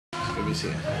ska vi se.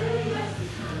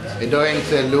 Idag är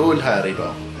inte Lol här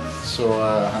idag. Så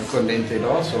han kunde inte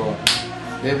idag, så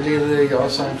det blir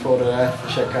jag som får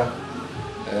försöka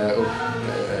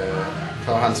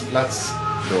ta hans plats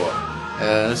då.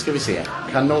 Nu ska vi se.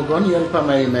 Kan någon hjälpa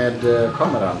mig med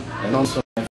kameran? Är någon som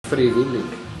är frivillig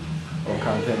och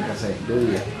kan tänka sig?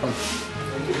 Du kom.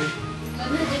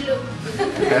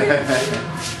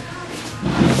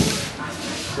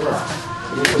 Så,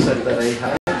 du får sätta dig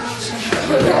här.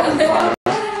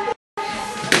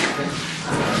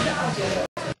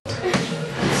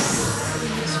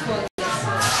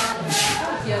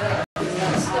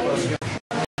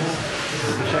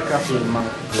 Försöka filma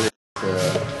du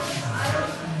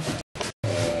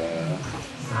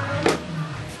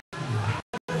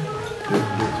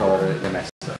tar det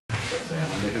mesta.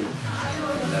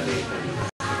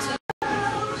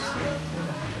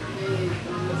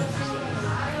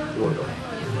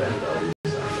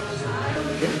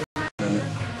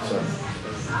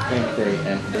 Tänk dig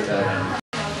en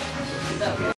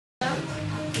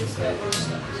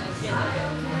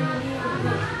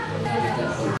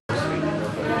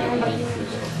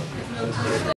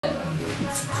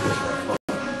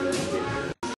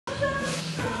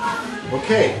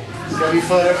Okej, ska vi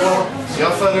föregå?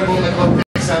 Jag föregår med gott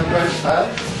exempel här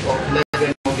och lägger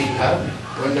en mobil här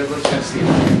under gudstjänsten.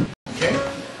 Okej?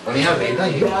 Och ni har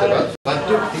redan gjort det, va? Vad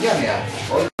duktiga ni är.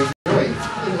 Oj,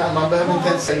 man behöver inte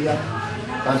ens säga.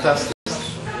 Fantastiskt.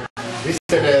 Visst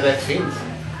är det rätt fint.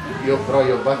 Bra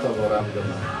jobbat av våra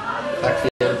ungdomar. Tack för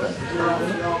hjälpen.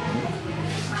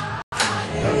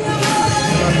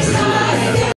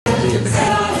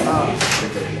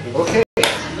 Okej.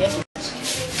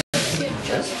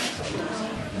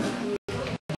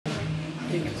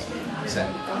 Sen,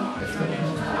 efter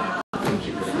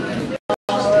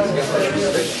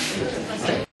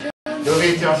då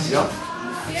vet jag, ja.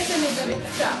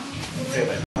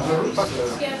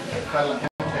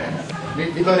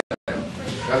 Vi börjar.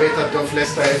 Jag vet att de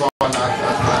flesta är vana att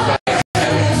man börjar.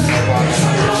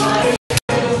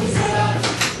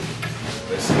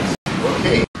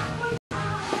 Okej.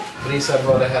 Prisad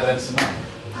var det Herrens namn.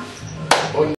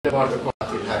 Underbart att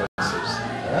komma till Herrens hus.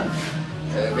 Ja.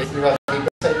 Vet ni vad Bibeln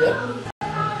säger?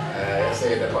 Jag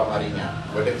säger det på amaringa.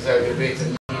 Och det säger vi vet en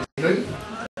ny nu.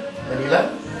 Men gillar?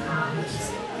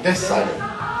 Dessa.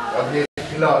 Jag blev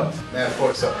glad när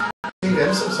folk sa.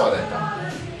 Vem som sa detta?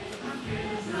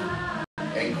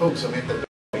 En kung som heter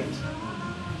David.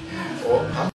 Och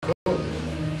han kung.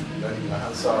 Men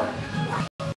han sa.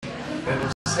 Men du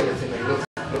säger till mig.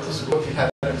 Låt oss gå till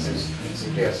Herrens hus. Så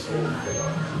blir jag så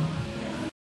glad.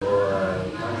 Och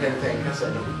man kan tänka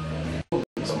sig.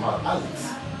 Som har allt.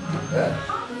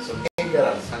 Som äger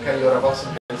allt. Han kan göra vad som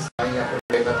helst. Han har inga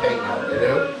problem med pengar.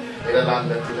 Eller hur? Hela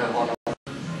landet till honom.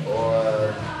 Och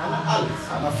han har allt.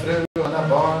 Han har fru, han har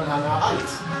barn, han har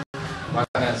allt. Man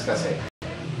kan älska sig.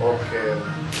 Och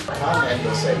han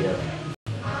ändå säger.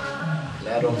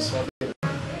 Lär dem som vill.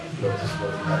 Låt oss gå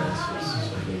till Herrens hus.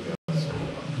 Så ligger det så bra.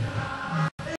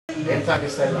 Det är en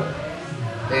tankeställare.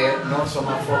 Det är någon som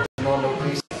har fått någon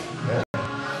uppvis.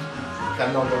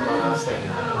 Kan någon bara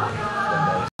stänga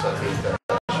så att vi inte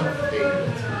kör det.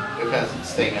 Du kan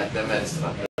stänga den vänstra.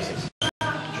 Precis.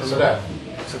 Sådär.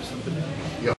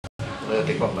 Ja,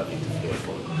 det kommer lite fler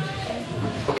på.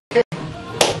 Okej.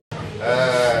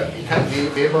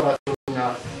 Vi är bara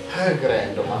tvungna högre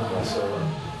än de andra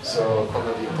så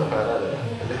kommer vi inte att höra det.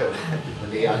 Eller hur?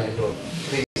 Men det är ändå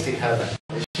pris till Herren.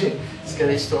 Ska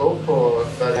vi stå upp och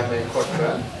börja med en kort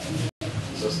bön?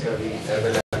 Så ska vi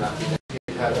överlämna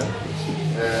till Herren.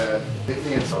 Vet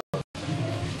ni en sak?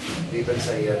 Bibeln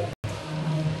säger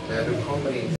när du kommer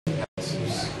in till Herrens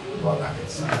hus, var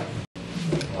aktsam.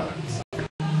 Var aktsam.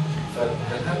 För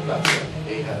den här platsen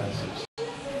är Herrens hus.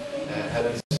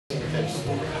 Herrens hus är en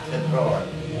stor katedral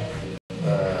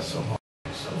som har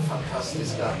så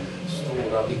fantastiska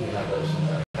stora byggnader.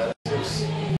 Herrens hus,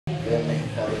 vem är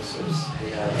Herrens hus? Det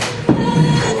är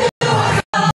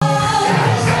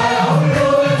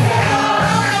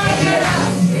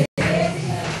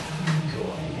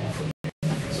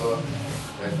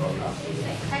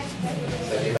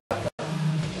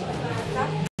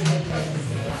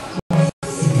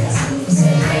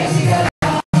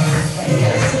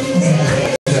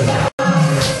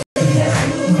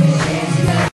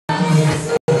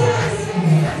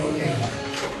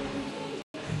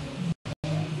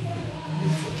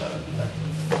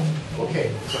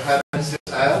så Herrens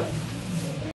hus är,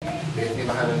 vet ni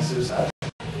vad Herrens hus är?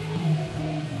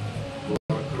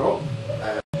 Vår kropp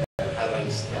är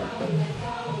Herrens tempel.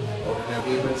 Och när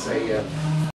Bibeln säger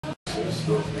hus,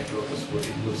 låt oss gå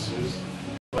till Guds hus.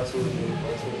 Vad tror ni?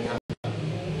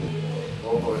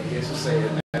 Och Jesus säger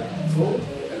när 2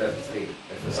 eller 3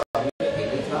 är församlade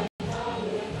i mitt namn,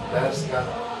 där ska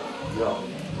jag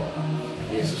vara.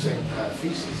 Jesus är inte här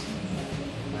fysiskt,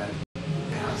 men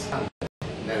det är hans ande.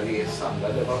 När vi är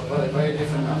samlade, vad är det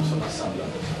för namn som är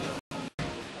samlade?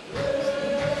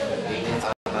 Inget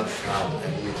annat namn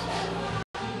än Jesus.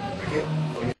 Okay?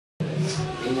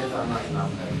 Inget annat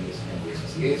namn än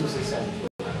Jesus. Jesus är centrum.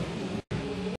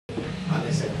 Han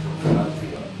är centrum för allt vi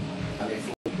gör. Han är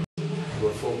fokus. Vår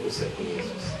fokus är på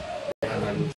Jesus. Det han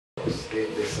har gjort för oss,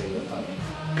 det säger han.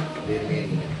 Det är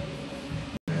meningen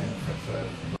för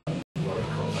vad vi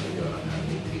kommer att göra när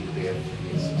vi tillber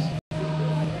Jesus.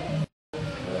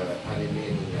 Han är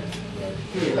meningen med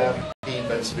hela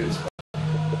Bibelns budskap.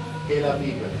 Hela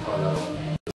Bibeln talar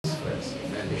om Guds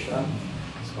frälsning. Människan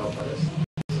skapades,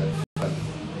 sen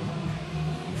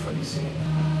föll i synd.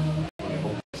 Hon är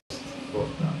hopplöst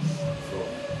borta från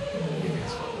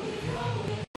gemenskapen.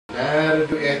 När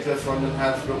du äter från den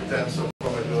här frukten så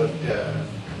kommer du att dö.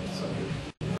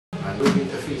 Han dog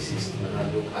inte fysiskt, men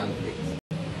han dog andligt.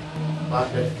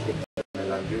 Bandet klippte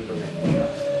mellan Gud och människa.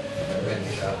 En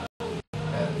människa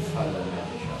är en fallen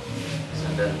människa.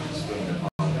 Sen den stunden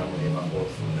Adam och Eva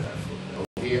åt från den här frukten. Och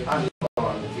vi är alla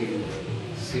barn till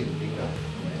syndiga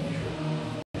människor.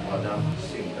 Adam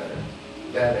syndade.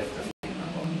 Därefter fick han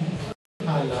barn.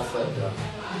 Alla födda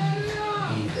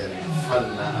i den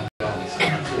fallna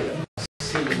adamiska naturen.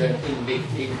 Synden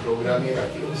inprogrammerad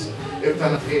i oss.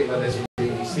 Utan att veta det så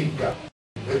blir vi sicka.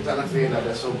 Utan att veta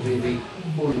det så blir vi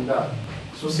onda.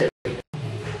 Så ser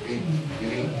vi.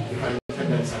 Vi har en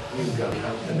tendens att ljuga. Vi har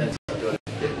en tendens att göra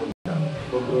det onda.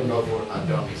 På grund av vår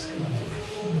adamiska natur.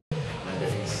 Men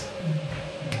det finns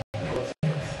något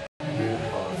sätt. Gud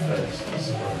har frälst oss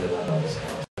från den adamiska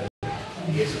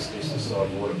naturen. Jesus Kristus sa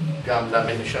vår gamla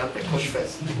människa är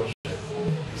korsfäst.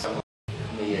 Tillsammans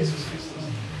med Jesus Kristus.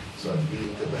 Så att vi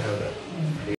inte behöver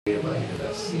leva i den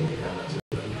där syndiga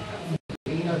naturen.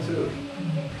 Min natur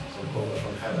som kommer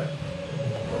från Herren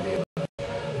och lever.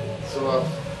 Så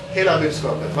hela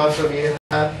budskapet, varför vi är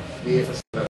här, vi är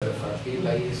församlade för att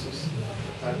hylla Jesus,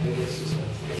 för att tacka Jesus, för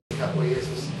att tänka på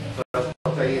Jesus, för att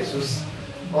prata Jesus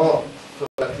och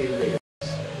för att hylla Jesus.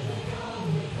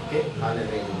 Okej, han är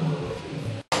med i vårt liv.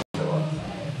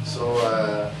 Så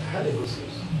här är Guds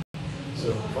hus.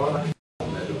 Så bara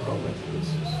när du kommer till Guds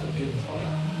hus, för Gud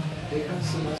talar. Det kan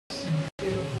synas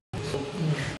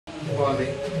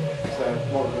vanligt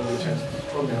morgongudstjänst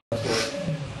från jag står.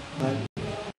 Men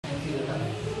mitt i det där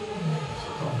så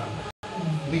talar han.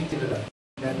 Mitt i det där.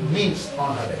 När du minst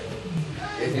anar det.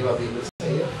 Vet ni vad Bibeln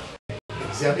säger?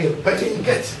 Jag vet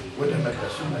betinget och det med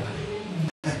personen.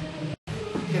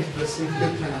 Helt plötsligt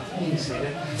utan att inse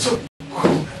det så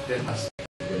kommer den här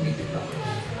säkerheten mitt ibland.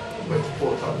 På ett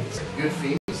påtagligt sätt. Gud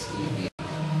finns i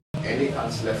enligt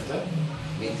hans löfte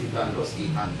mitt ibland oss i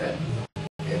anden.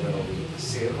 Även om vi inte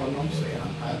ser honom så är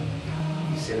han här.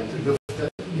 Vi ser inte luften,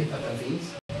 vi vet att den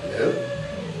finns. Eller hur?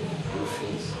 Gud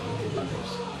finns mitt ibland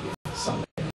oss. Vi är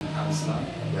församlade i hans namn.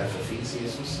 Därför finns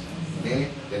Jesus med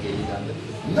den heliga anden.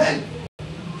 Men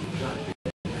ibland blir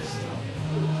det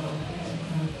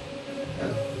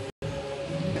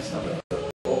nästan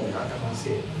ånga kan man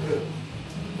se.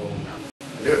 Ånga.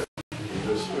 Eller hur?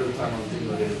 Du sprutar någonting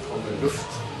och det kommer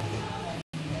luft.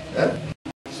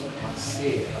 Så man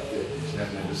ser att det,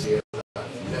 när du ser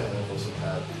att löv och sånt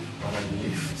här bara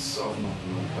lyfts av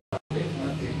någon att det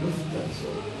är luften så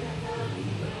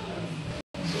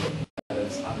är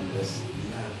ens andes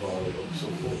närvaro också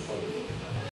påtaglig.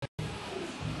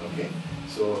 Okej?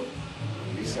 Så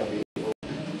vi ska bli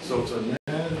så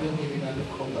när den heliga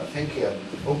kommer, tänker jag,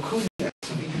 om kungen,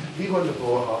 vi håller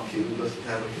på att ha kul och sånt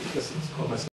här och plötsligt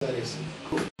kommer Sveriges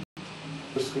kung.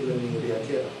 Hur skulle ni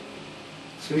reagera?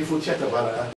 Ska vi fortsätta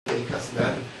bara att tänka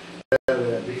sådär?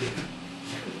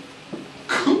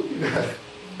 Kungen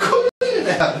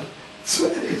är här!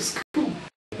 Sveriges kung!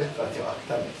 Det är bättre att jag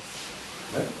aktar mig.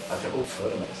 Men att jag uppför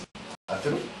mig. Att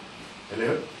tro. Eller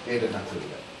hur? Det är det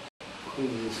naturliga.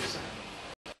 Kung Jesus är här.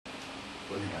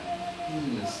 Och ni kan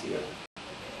inse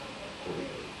på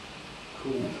er.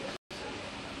 Kung Jesus är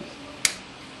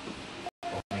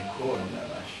här. Och ni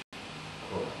konungarnas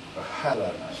och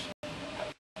herrarnas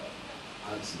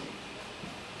hans liv.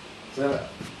 Så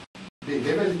det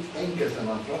är väldigt enkelt när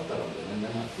man pratar om det, men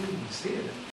när man inser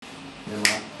det, när man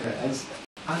ens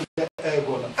andra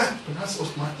ögonen öppnas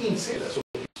och man inser det så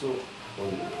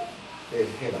det är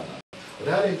hela namn. Och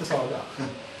det här är inte saga.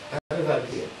 Det här är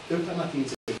verklighet. Utan att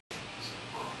inse det.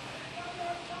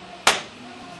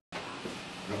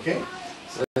 Okej?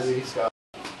 Så vi ska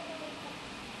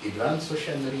ibland så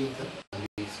känner vi inte, men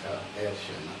vi ska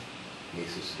erkänna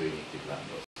Jesus, du är mitt ibland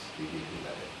oss. Vi vill hylla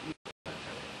dig.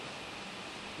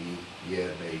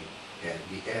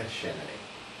 vi erkänner dig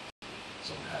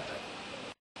som Herre.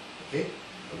 Okej?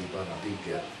 Och vi bara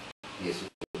bygger Jesus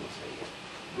och säger,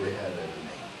 du är Herre över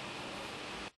mig.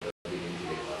 Jag vill inte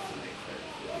leva för mig själv.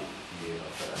 Jag vill leva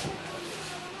för att du är Herre.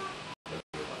 Jag vill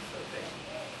leva för dig.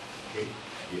 Okej?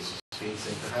 Jesus finns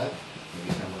inte här, men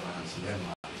vi kan vara hans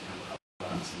lemmar, vi kan vara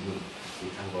hans mun, vi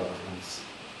kan vara hans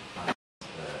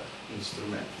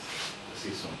instrument,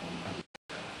 precis som om han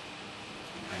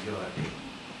kan göra det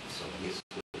som Jesus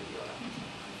skulle göra.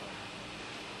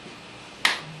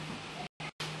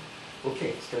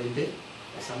 Okej, ska vi be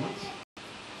tillsammans?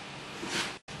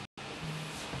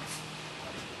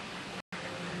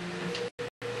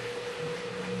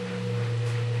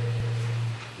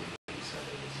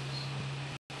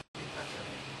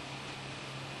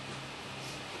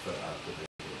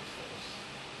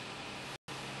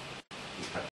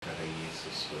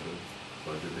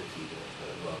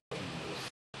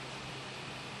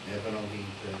 Även om vi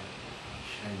inte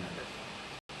känner det.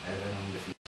 Även om det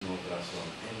finns några som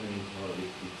ännu inte har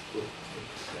riktigt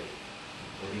upptäckt sig.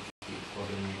 Och riktigt vad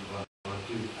du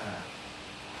är.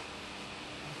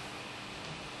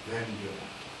 Vem du är.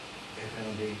 Även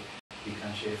om vi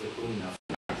kanske är för unga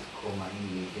för att komma in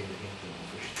i helheten och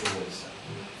förståelsen.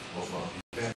 Och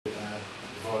vem du är.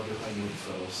 Vad du har gjort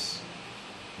för oss.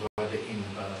 Vad det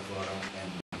innebär att vara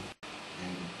en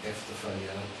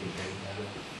efterföljare till dig.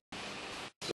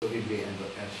 Så vill vi ändå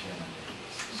erkänna dig,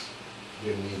 Jesus.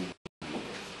 Du är min liv.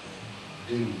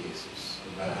 Du, Jesus,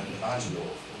 är värd all lov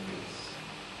och pris.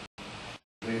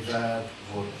 Du är värd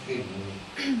vår hyllning.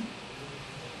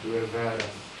 Du är värd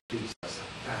att prisas,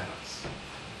 att bäras.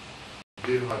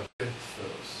 Du har dött för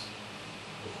oss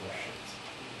på korset.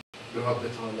 Du har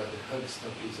betalat det högsta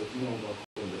priset någon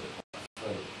kunde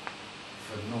betala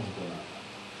för någon annan.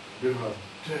 Du har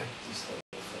dött istället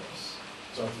för oss.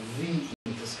 Så att vi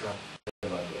inte ska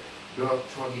du har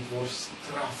tagit vår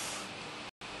straff.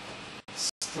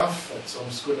 Straffet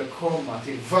som skulle komma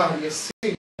till varje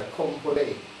synd kom på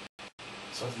dig.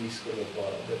 Så att vi skulle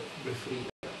vara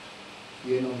befriade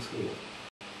genom tro.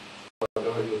 Vad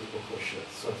du har gjort på korset.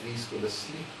 Så att vi skulle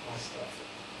slippa straffet.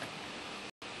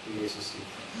 I Jesus liv.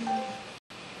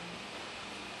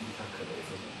 Vi tackar dig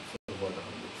för vad du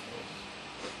har gjort för oss.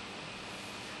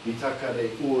 Vi tackar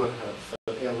dig oerhört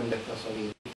för även detta som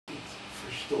vi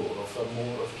förstår och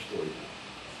förmår att förstå det.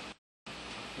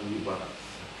 Men vi bara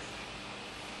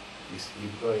vi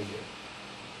böjer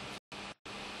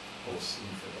oss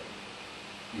inför dig.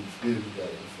 Vi bugar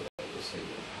inför dig och säger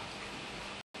tack.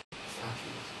 Tack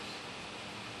Jesus.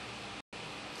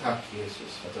 Tack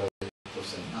Jesus för att du har gett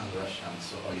oss en andra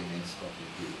chans att ha gemenskap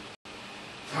med Gud.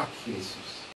 Tack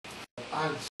Jesus för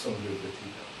allt som du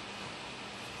betyder.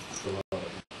 För att vara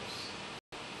med oss.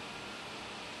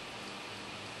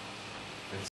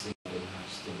 Välsigna den här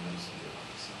stunden som vi har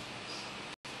tillsammans.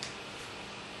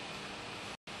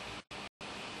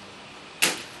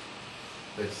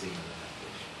 Välsigna den här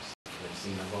Jesus.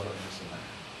 Välsigna var och en som är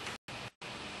här.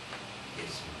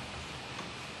 Jesus.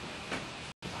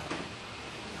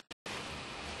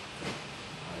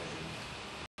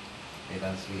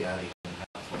 Medan vi är i den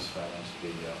här atmosfären så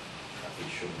vill jag att vi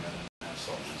sjunger den här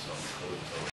sången som Kurt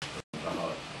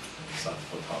har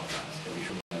satt på tavlan. Ska vi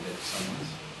sjunga det tillsammans?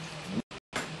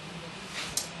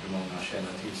 Hur många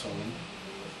känner till sången?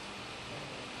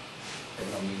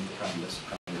 Även om vi inte kan det så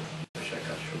kan vi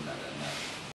försöka sjunga den.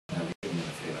 När vi sjunger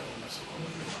det flera gånger så kommer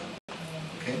vi att sjunga.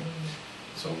 Okej?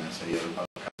 Sången säger bara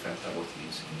kan fälla vårt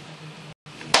livsliv.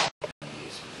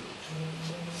 Jesu blod.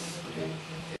 Och det är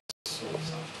så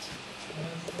sant.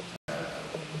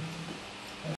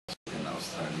 En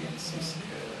australiensisk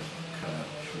kör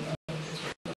sjunger det.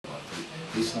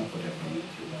 Lyssna på det på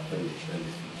YouTube. Väldigt,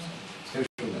 väldigt fint. Ska vi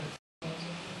sjunga det?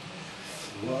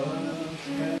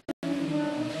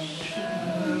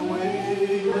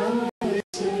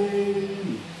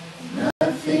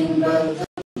 Nothing but the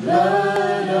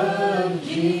blood of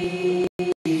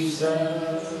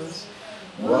Jesus.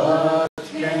 What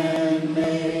can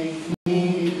make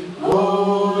me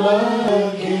whole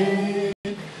again?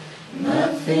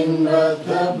 Nothing but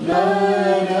the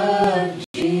blood of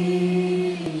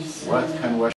Jesus. What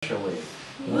can wash away?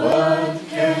 What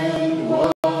can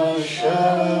wash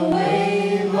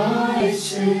away my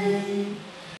sin?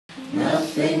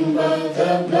 Nothing but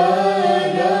the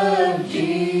blood of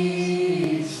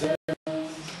Jesus.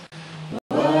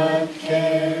 What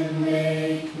can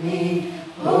make me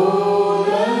whole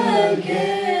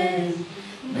again?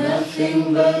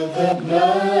 Nothing but the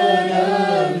blood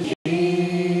of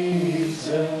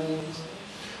Jesus.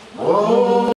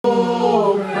 Oh,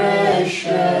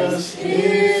 precious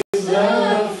is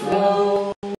the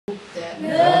flow that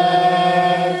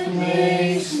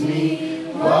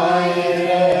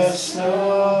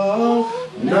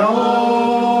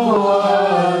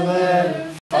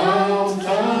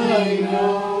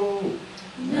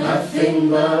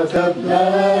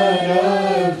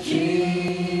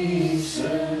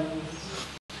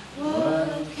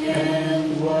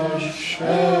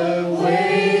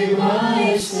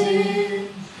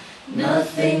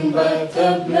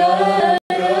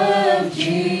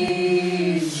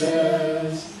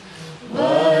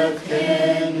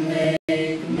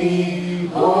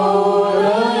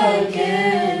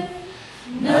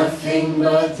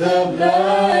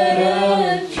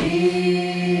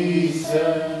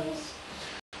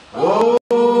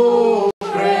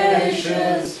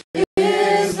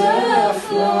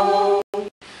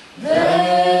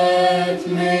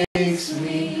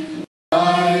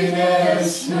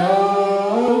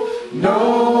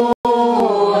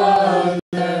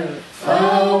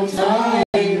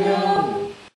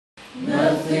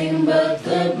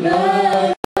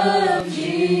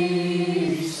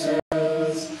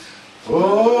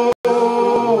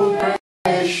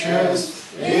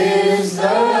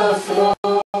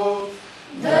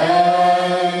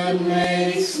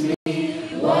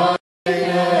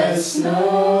there's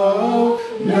no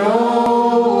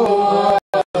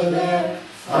other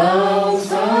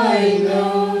fount I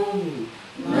know,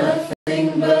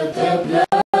 nothing but the blood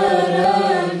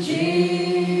of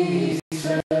Jesus.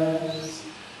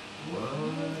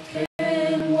 What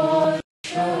can wash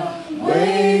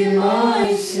away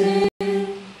my sin?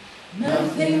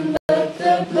 Nothing but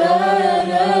the blood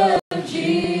of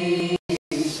Jesus.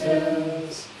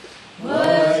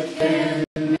 What can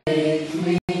make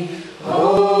me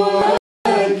whole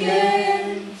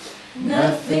again?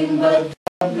 Nothing but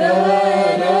the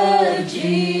blood of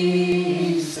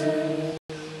Jesus.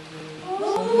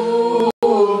 Oh,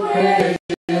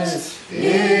 precious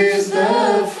is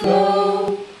the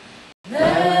flow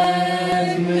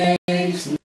that makes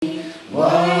me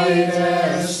white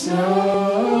as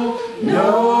snow.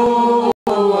 No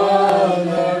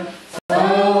other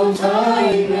fount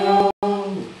I know,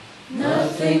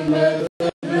 nothing but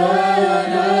the blood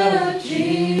of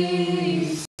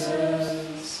Jesus.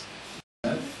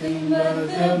 Nothing but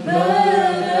the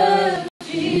blood of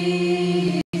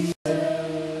Jesus.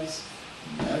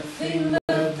 Nothing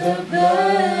but the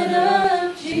blood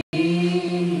of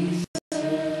Jesus.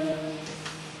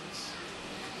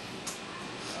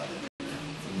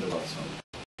 Underbar sång.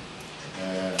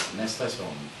 Nästa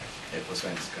sång är på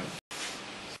svenska.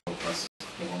 Så hoppas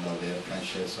någon av er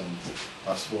kanske som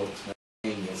har svårt med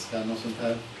engelskan och sånt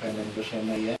här kan ändå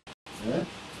känna igen. Ni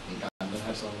kan den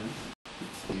här sången.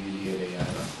 Vi vill ge dig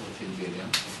ära och tillbedjan.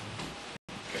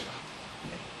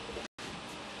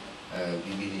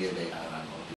 Vi vill ge dig äran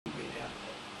och tillbedjan.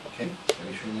 Okej, ska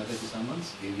vi sjunga det tillsammans?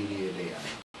 Vi vill ge dig ära.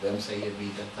 Vem säger vi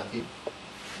detta till?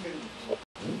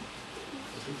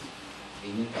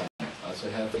 Ingen kan. Alltså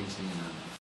här finns ingen annan.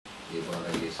 Det är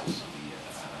bara Jesus som vi ger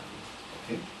ära.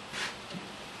 Okej?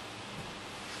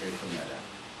 Ska vi sjunga det?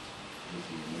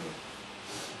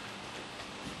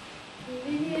 Vi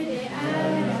vill ge dig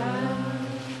ära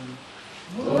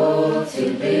och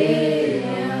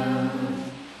tillbedjan.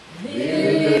 Vi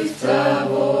vill lyfta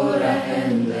våra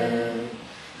händer.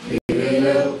 Vi vill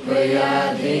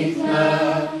upphöja ditt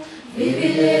namn. Vi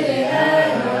vill ge dig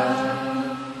ära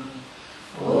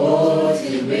och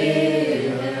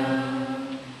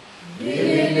tillbedjan. Vi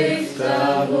vill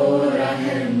lyfta våra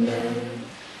händer.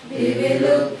 Vi vill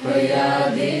upphöja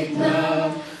ditt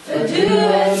namn. För du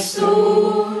är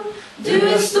stor. Du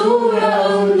är stora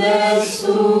under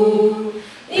stor.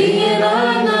 Ingen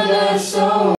annan är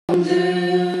som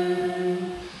du.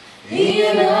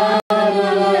 Ingen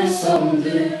annan är som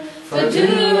du. För du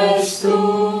är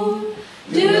stor.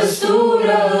 Du är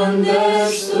stora under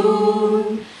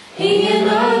stor. Ingen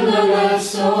annan är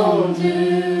som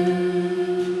du.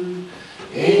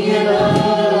 Ingen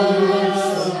annan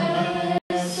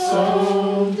är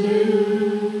som du.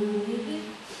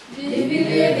 Vi vill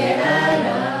ge dig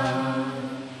ära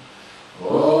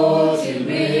och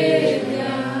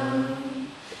tillbedjan.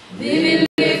 Vi vill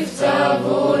lyfta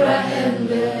våra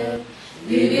händer.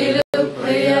 Vi vill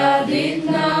upphöja ditt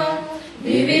namn.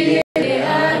 Vi vill ge dig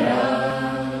ära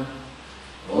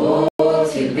och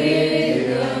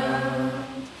tillbedjan.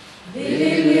 Vi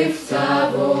vill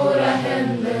lyfta våra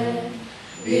händer.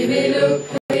 Vi vill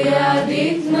upphöja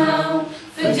ditt namn.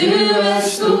 För du är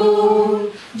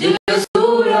stor. Du är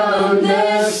stora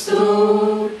under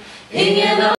stor.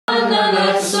 Ingen annan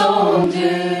är som du.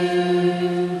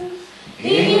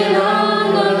 Ingen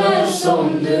annan är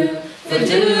som du. För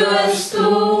du är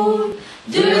stor.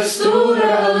 Du är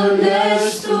stora under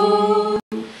stor.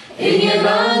 Ingen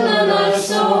annan är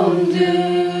som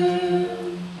du.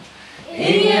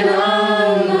 Ingen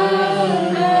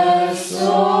annan är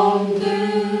som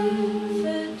du.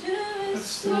 För du är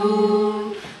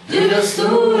stor. Du är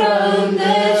stora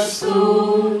under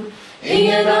stor.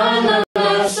 Ingen annan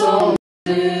är som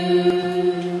du.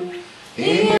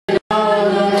 Ingen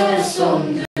annan är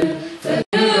som du. För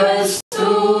du är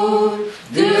stor.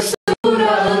 Du är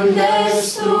stora under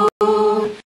stor.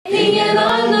 Ingen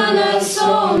annan är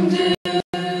som du.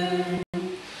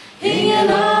 Ingen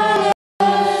annan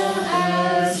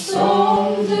är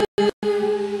som du.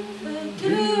 För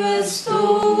du är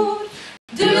stor.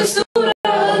 Du är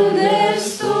stora under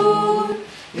stor.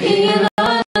 Ingen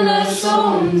annan är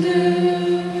som du.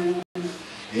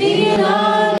 Ingen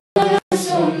annan är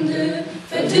som du.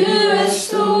 För du är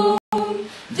stor.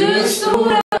 Du är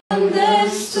stora under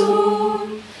stor.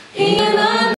 Ingen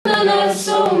annan är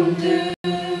som du.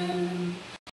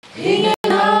 Ingen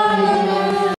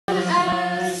annan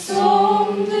är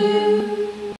som du.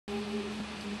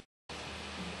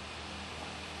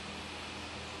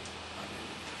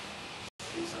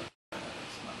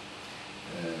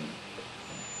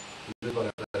 Jag vill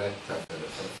bara berätta för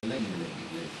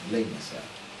länge sedan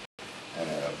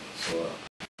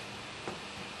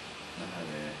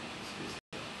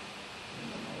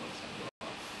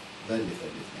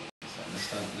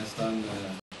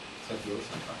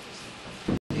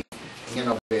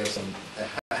som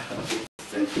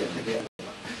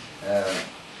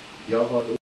jag var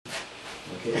ung.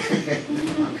 Okej.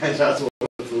 Man kanske har svårt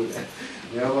att tro det.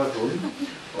 Men jag var ung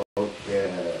och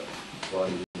var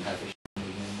i den här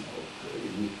församlingen och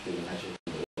gick till den här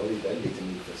kyrkan. Det var ju väldigt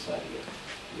nytt för Sverige.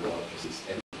 Det var precis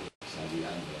ett år sedan vi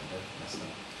använde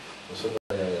nästan. Och så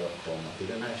började jag komma till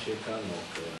den här kyrkan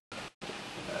och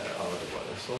ja, det var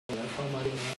det så. Från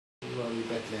Marina, vi var i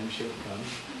Betlehemkyrkan.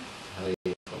 Här är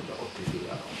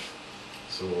 1984.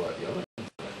 Så jag var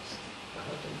inte frälst. Jag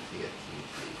hade inte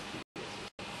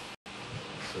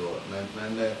så,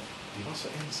 men vi var så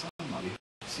ensamma. Vi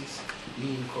var precis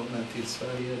inkomna till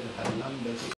Sverige, det här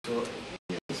landet. Så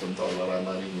ingen som talar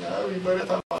maringa. Vi började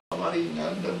tala maringa.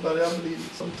 Den började bli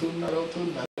liksom tunnare och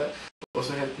tunnare. Och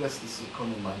så helt plötsligt så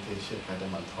kommer man till kyrkan där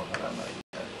man talar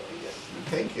maringa.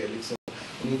 Du tänker liksom,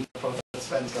 om ni inte pratat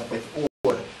svenska på ett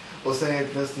år. Och sen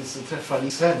helt plötsligt så träffar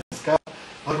ni svenska.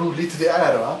 Vad roligt det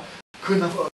är, va? Kunna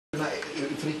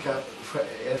uttrycka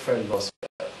er själva. Så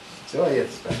det var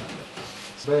jättespännande.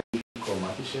 Så började vi komma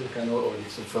till kyrkan och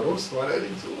liksom för oss var det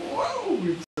liksom wow!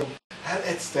 Liksom, här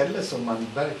är ett ställe som man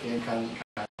verkligen kan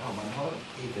ha. Man har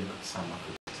egen samma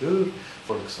kultur,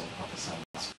 folk som har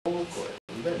samma språk och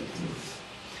det är väldigt roligt.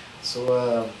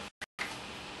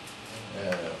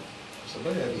 Så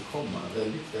började vi komma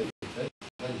väldigt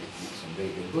liksom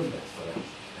regelbundet för att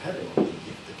det här är något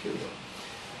jättekul.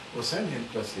 Och sen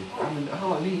helt plötsligt,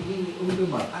 ni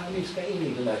ungdomar, ni ska in i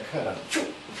den där kören.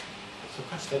 Så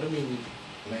kastade de in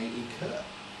mig i kör.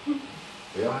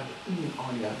 Och jag hade ingen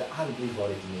aning, jag hade aldrig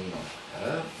varit med i någon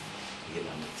kör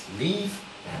hela mitt liv.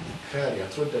 Kör,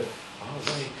 jag trodde,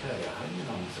 vad är kör? Jag hade ingen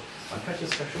aning. Så man kanske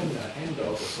ska sjunga en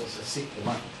dag och så sitter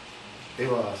man. Det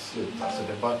var slut. Alltså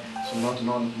det var som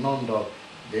någon dag,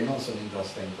 det är någon som inte har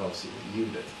stängt av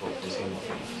ljudet på sin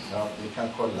telefon. Ja, ni kan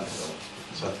kolla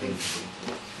så att vi inte får.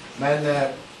 Men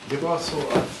det var så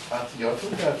att jag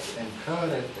trodde att en kör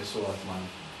är så att man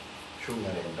sjunger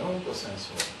en dag och sen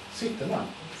så sitter man.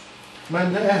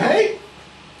 Men hej!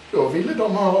 Då ville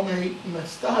de ha mig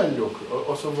nästa helg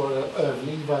och så var det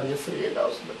övning varje fredag.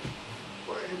 Och så,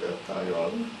 vad är detta? Jag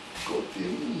har gått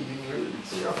in nu,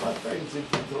 så jag fattar inte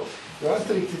riktigt. Jag har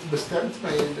inte riktigt bestämt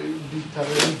mig att byta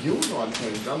religion och allt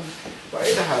möjligt. Vad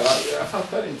är det här? Jag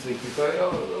fattar inte riktigt.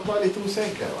 Jag var lite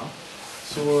osäker, va?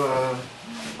 Så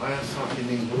jag sa till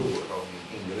min bror och min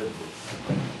yngre bror,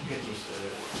 Petrus,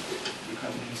 du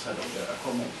kan visa dem där, jag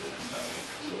kommer inte den här.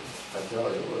 Så att jag var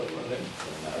rädd för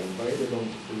den här. Vad är det de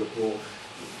skulle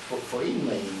få in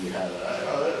mig i här?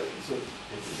 Så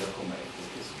jag kommer inte,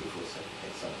 så du får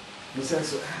säkerhet. Men sen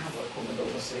så, vad kommer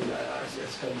de att säga?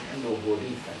 Jag ska ändå gå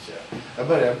dit kanske. Jag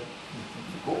började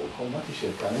komma till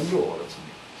kyrkan ändå.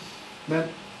 Men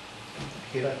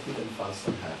hela tiden fanns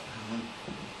den här.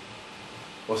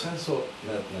 Och sen så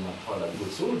när man talar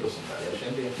Guds ord och sånt där, jag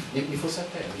kände, ni får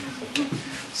sätta er.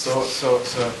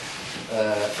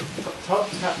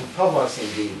 Ta var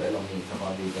sin bibel om ni inte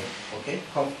har bibel. Okej?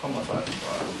 Kom och för.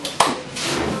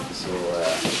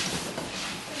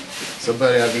 Så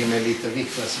börjar vi med lite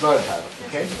vittnesbörd här.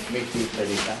 Okej? Mitt i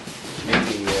predikan.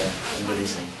 Mitt i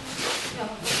undervisning.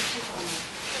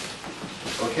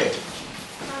 Okej.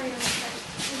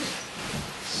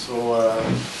 Så...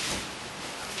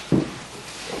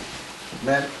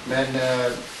 Men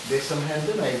det som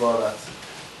hände mig var att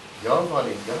jag hade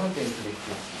inte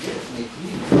riktigt gett mitt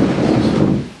liv.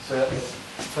 Så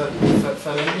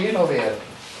för en del av er,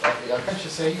 jag kanske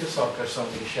säger saker som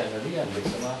ni känner igen.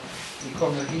 Liksom. Ni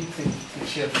kommer hit till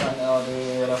kyrkan, ja, det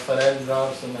är era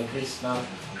föräldrar som är kristna.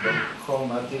 De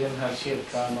kommer till den här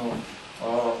kyrkan och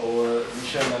ni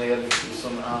känner er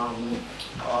liksom,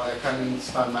 jag kan inte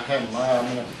stanna hemma,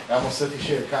 jag måste till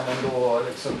kyrkan ändå,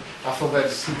 liksom, jag får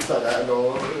väl sitta där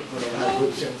då på den här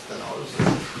gudstjänsten.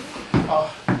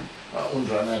 Jag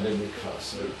undrar när det blir klart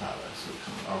slut här.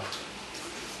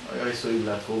 Jag är så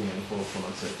illa tvungen på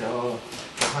något sätt.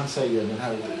 Han säger, den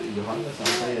här Yohannes, han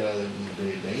säger att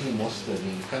det är ingen måste,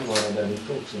 ni kan vara där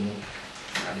ute också, men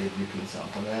det blir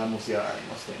pinsamt. Men jag måste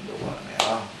ändå vara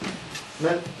med.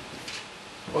 Men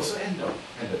och så ändå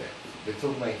hände det. Det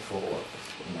tog mig 2 år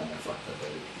innan jag fattade det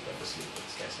riktiga beslutet,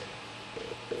 ska jag säga.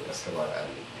 Jag ska vara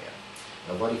ärlig med er.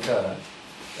 Jag var i kören,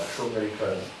 jag sjunger i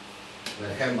kören,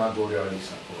 men hemma går jag och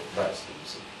lyssnar på världslig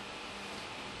musik.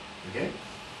 Okej?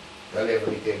 Jag lever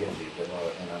mitt eget liv. Det var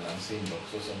en annan synd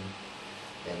också, som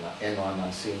en och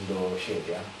annan synd och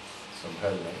kedja som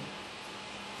höll mig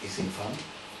i sin famn.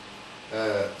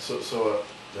 Så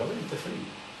jag var inte fri.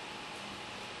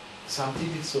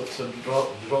 Samtidigt så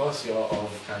dras jag av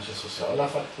kanske sociala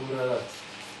faktorer, att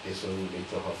det är så roligt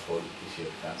att ha folk i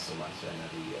kyrkan som man känner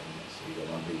igen och så vidare.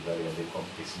 Man börjar bli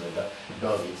kompis med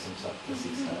David som satt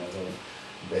precis här och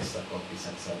bästa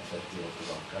kompisen sedan 30 år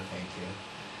tillbaka, tänker jag.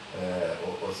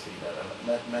 Och så vidare.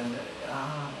 Men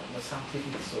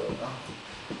samtidigt så,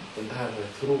 den här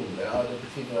tron, det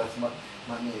betyder att man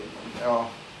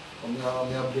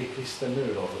om jag blir kristen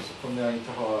nu då, så kommer jag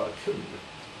inte ha kul.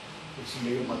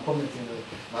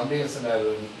 Man blir en sån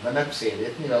där menöpse,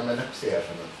 vet ni vad menöpse är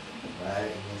för något?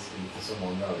 Nej, inte så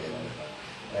många av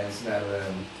er. En sån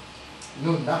där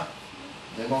nunna.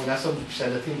 Det är många som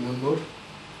känner till nunnor.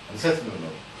 Har ni sett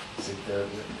nunnor? Sitter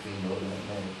kvinnor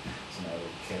med sån här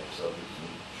keps och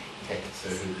täckt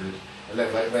huvud.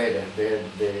 Eller vad är det?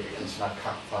 Det är en sån här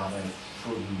kappa med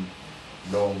full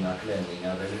långa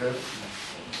klänningar, eller hur?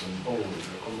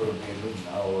 Det kommer att bli en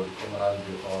nunna och det kommer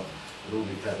aldrig att ha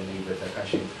roligt här i livet. Jag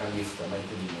kanske inte kan gifta mig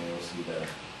till med och så vidare.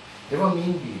 Det var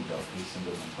min bild av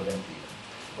kristendomen på den tiden.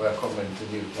 Och jag kommer inte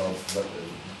njuta av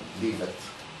livet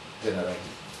generellt.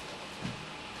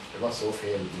 Det var så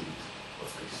fel bild av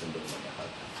kristendomen jag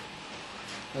hade.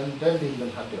 Men den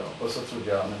bilden hade jag. Och så trodde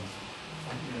jag, men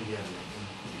nu gäller inte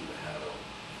det här att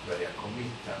börja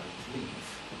committa mitt liv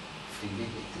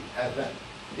frivilligt till Herren.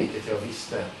 Vilket jag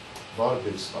visste var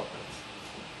budskapet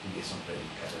i det som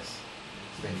predikades.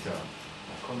 Så tänkte jag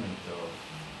kommer inte att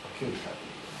ha kul här i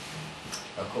livet.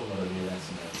 Jag kommer att leva en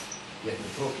sån här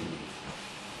jättetråkig liv.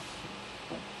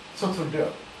 Så trodde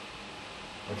jag.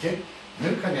 Okej?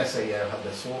 Nu kan jag säga att jag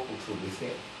hade så otroligt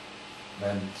fel.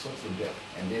 Men så trodde jag.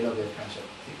 En del av er kanske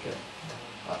tycker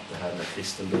att det här med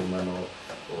kristendomen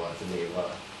och att leva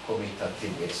committat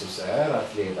till Jesus är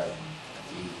att leva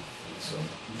i liksom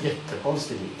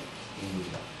jättekonstig liv. I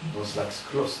någon slags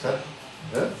kloster.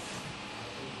 Ja?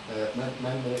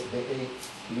 Men det är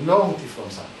långt ifrån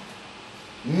sanningen.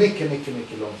 Mycket, mycket,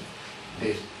 mycket långt.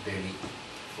 Det vi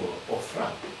får offra,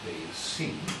 det är ju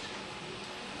synd.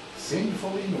 Synd får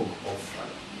vi nog offra.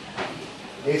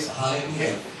 Det är sant.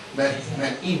 Okay.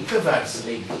 Men inte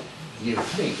världslig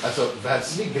njutning. Alltså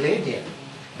världslig glädje.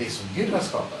 Det som Gud har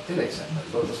skapat, till exempel.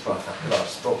 Låt oss prata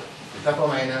klarspråk. Titta på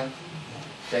mig nu.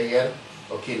 Tjejer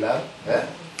och killar.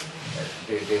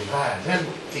 Det världen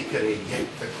tycker är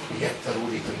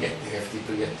jätteroligt och jättehäftigt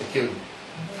och jättekul.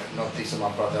 Någonting som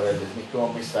man pratar väldigt mycket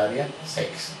om i Sverige.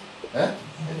 Sex.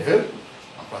 Eller hur?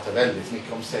 Man pratar väldigt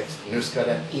mycket om sex. Nu ska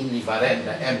den in i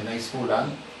varenda ämne i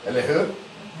skolan. Eller hur?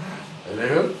 Eller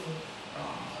hur?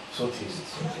 Så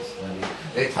tyst.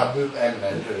 Det är ett tabuämne,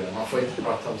 eller hur? Man får inte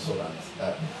prata om sådant.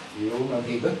 Jo, men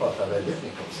Bibeln pratar väldigt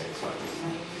mycket om sex faktiskt.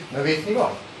 Men vet ni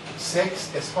vad?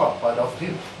 Sex är skapad av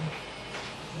Gud.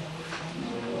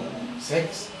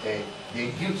 Sex det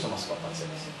är Gud som har skapat sex.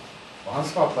 Och han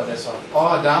skapade så att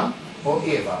Adam och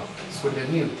Eva skulle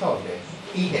njuta av det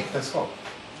i äktenskap.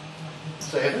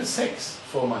 Så även sex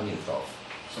får man njuta av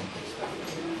som kristen,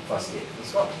 fast i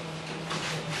äktenskap.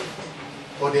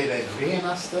 Och det är det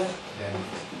renaste, den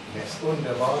mest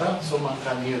underbara som man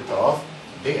kan njuta av,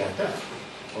 det är det.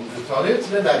 Om du tar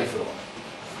ut det därifrån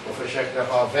och försöker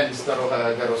ha vänster och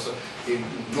höger och så till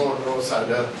norr och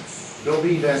söder, då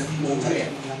blir det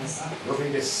oren. Då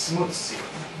blir det smutsigt.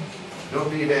 Då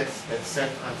blir det ett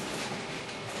sätt att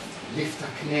lyfta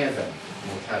knäven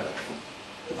mot Herren.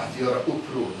 Att göra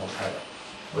uppror mot Herren.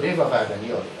 Och det är vad världen gör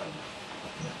idag.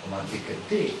 Om man tycker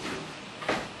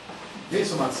det är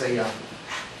som att säga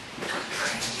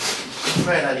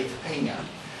träna lite pengar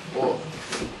och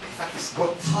faktiskt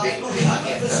gott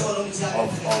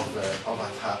av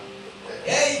att ha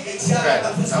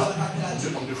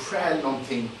om du stjäl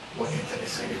någonting och äter det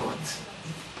så är det gott.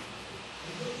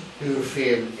 Hur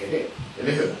fel är det?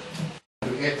 Eller hur? Om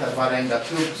du äter varenda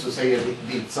tugg så säger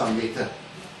ditt samvete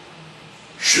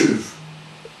tjuv.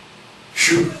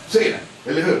 Tjuv, säger det.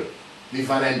 Eller hur? Vid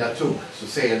varenda tugg så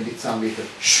säger ditt samvete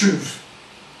tjuv.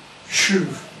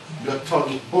 Tjuv. Du har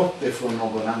tagit bort det från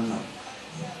någon annan.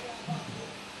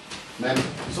 Men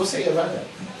så säger världen.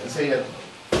 Den säger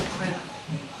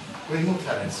gå emot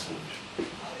Herrens ord.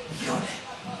 Gör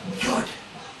det. Gör det.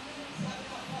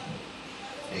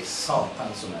 Det är Satan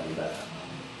som är i världen.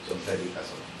 Som predikar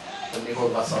så. Om ni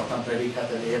ihåg vad Satan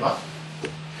predikat eller Eva?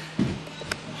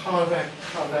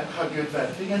 Har Gud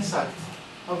verkligen sagt?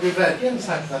 Har Gud verkligen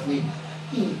sagt att ni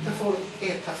inte får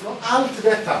äta från allt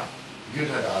detta?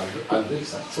 Gud hade aldrig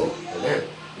sagt så, eller hur?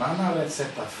 Man har ett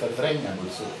sätt att förvränga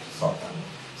Guds ord, Satan.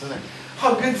 Så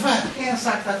har Gud verkligen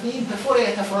sagt att ni inte får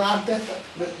äta från allt detta?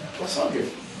 Men vad sa Gud?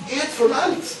 Ät från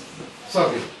allt, sa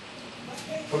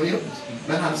Gud.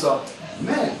 Men han sa,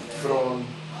 men från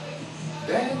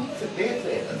det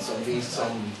trädet som visar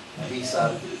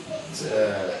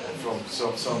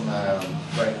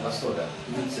vad står det?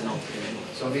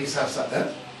 Som visar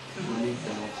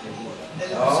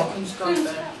Ja,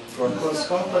 från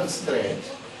kunskapens träd.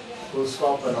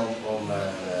 Kunskapen om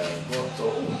gott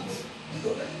och ont. Står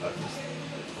det faktiskt.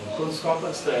 Om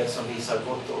kunskapens träd som visar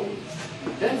gott och ont.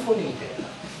 Den får ni inte äta.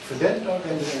 För den dagen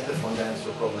ni äter från den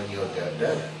så kommer ni att dö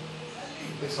där.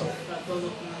 Det är så.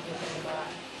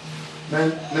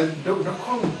 Men då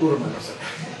kom ormen och sa,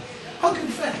 har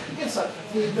Gud verkligen sagt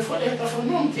att ni inte får äta från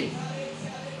någonting?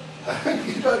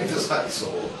 Gud har inte sagt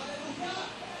så.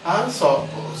 Han sa,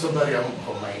 och så började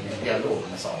hon komma in i en dialog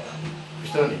med Satan.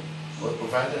 Förstår ni?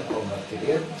 Och världen kommer till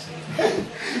er och säger,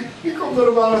 vi kommer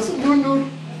att vara som nunnor.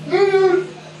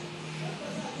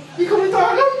 Vi kommer inte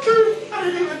ha någon kul här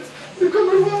i livet. Vi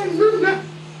kommer att vara en nunna.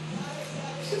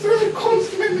 Det är så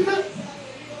konstigt människa.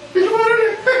 Vill du vara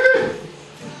det?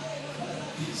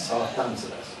 Satans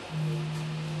röst.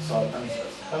 Satans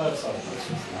röst. Hör Satans röst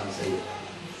när han säger.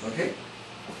 Okej?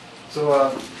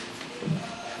 Så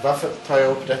varför tar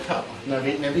jag upp detta?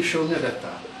 När vi sjunger detta.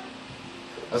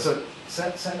 Alltså,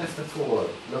 sen efter 2 år,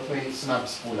 låt mig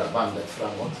snabbspola bandet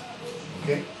framåt.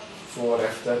 Okej? 2 år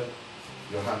efter,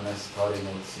 Yohannes tar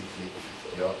emot sitt liv.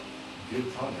 Ja, Gud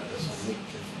talade så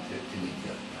mycket till mitt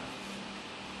hjärta.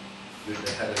 Gud,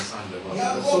 det Herrens ande var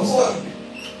så stark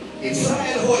i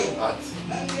min att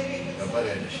jag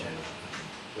började känna.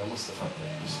 Jag måste fatta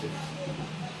ett beslut.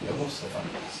 Jag måste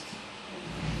faktiskt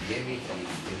ge mitt liv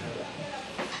till Herren.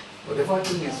 Och det var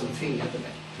ingen som tvingade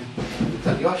mig.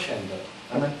 Utan jag kände,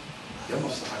 jag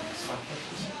måste faktiskt fatta ett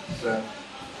beslut. Så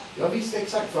jag visste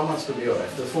exakt vad man skulle göra.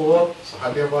 Efter 2 år så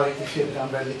hade jag varit i kyrkan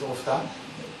väldigt ofta.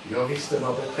 Jag visste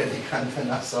vad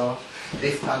predikanterna sa.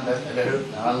 Lyft handen, eller hur?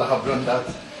 När alla har blundat.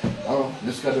 Ja,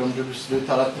 nu ska du, om du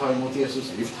slutar att ta emot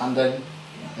Jesus, lyft handen.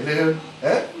 Eller hur?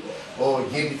 Och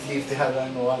ge ditt liv till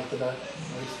Herren och allt det där.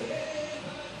 Jag visste det.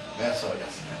 Men jag sa,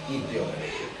 jag ska inte göra det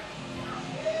i kyrkan.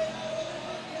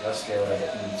 Jag ska göra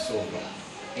det så bra.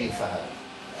 Inför Herren.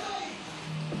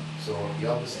 Så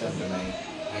jag bestämde mig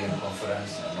i en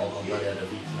konferens när någon började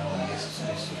vittna om Jesus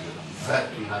Kristus.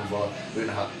 Verkligen var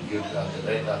Gud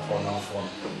hade räddat honom från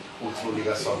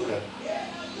otroliga saker.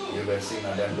 Jag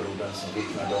välsignar den brodern som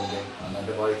vittnade om det. Han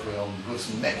hade varit med om Guds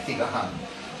mäktiga hand.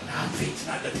 När han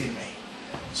vittnade till mig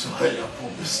så höll jag på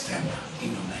att bestämma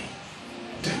inom mig.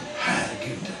 Den här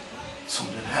Guden som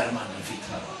den här mannen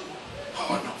vittnar om.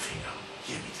 Honom vill jag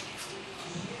ge mitt liv till.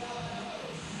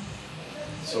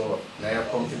 Så när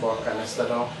jag kom tillbaka nästa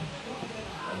dag,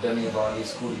 den är en vanlig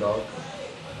skoldag,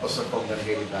 och så kom den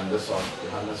helige ande och sa,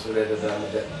 Yohannes, hur är det där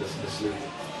med detta beslutet?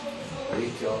 Och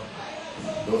gick jag,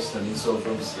 låste min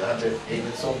sovrum. Jag hade ett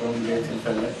eget sovrum vid det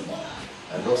tillfället.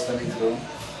 Jag låste mitt rum.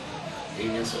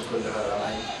 Ingen som kunde höra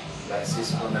mig. Där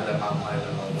syskon eller mamma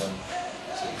eller någon.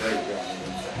 Så böjde jag mig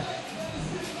inför henne.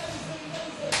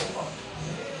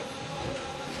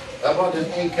 Jag var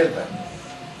en enkel vän.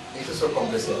 Inte så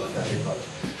komplicerat här i fallet.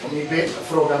 Om ni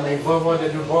frågar mig, vad var det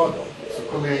du bad om? Så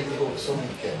kommer jag inte ihåg så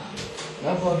mycket.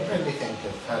 Men det var väldigt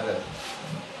enkelt. Herre,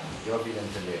 jag vill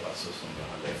inte leva så som jag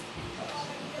har levt hittills.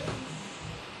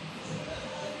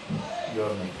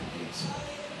 Gör mig till din son.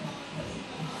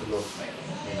 Förlåt mig,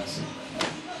 mina synder.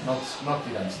 Något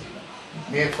i den stilen.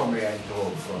 Mer kommer jag inte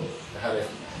ihåg från det här är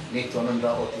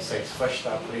 1986, 1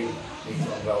 april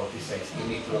 1986 i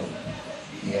mitt rum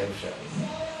i Älvsjö.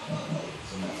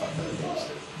 Som jag fattade det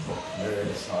beslutet. Och nu är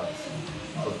det snart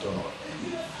 17 år.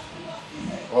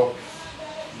 Och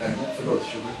nej, förlåt,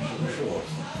 27 år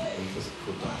inte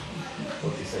 17,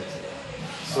 86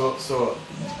 så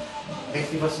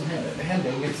vet ni vad som hände? Det hände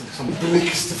inget som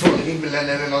blixt från himlen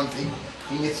eller någonting.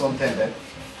 Inget sånt hände.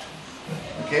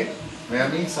 Okej? Men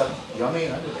jag minns att jag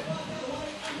menade det.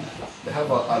 Det här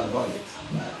var allvarligt.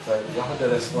 För jag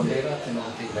hade responderat till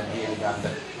någonting den helige ande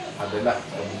hade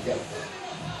lagt på mitt hjärta.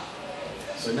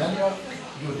 Så när jag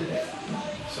gjorde det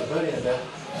så började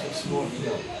så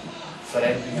småningom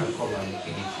förändringar komma in i mitt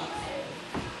liv.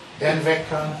 Den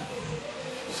veckan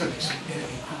så liksom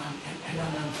en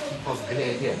annan typ av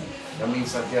glädje. Jag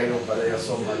minns att jag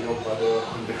sommarjobbade och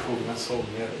kunde sjunga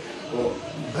sånger och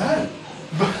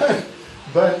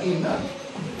bön innan.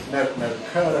 När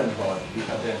kören var, vi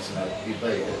hade en sån här, vi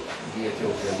böjde i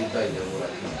Etiopien, vi böjde våra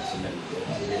kvinnor som människor,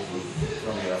 det vet vi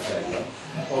från era föräldrar.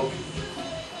 Och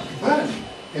bön,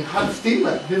 en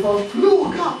halvtimme, det var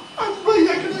plåga att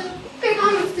böja knä. En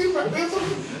halvtimme, det är som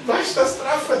värsta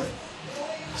straffet.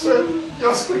 Så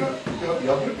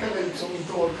jag brukade liksom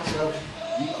inte orka, så jag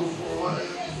gick upp och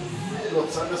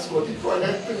låtsades gå till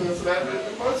toaletten och sådär.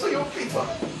 Det var så jobbigt, va?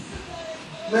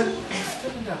 Men efter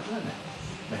den där bönen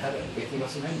med Herren, vet ni vad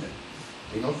som hände?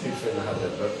 I något tillfälle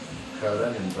hade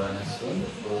kören en bönestund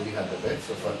och vi hade bett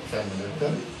för 45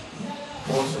 minuter.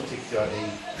 Och så tyckte jag det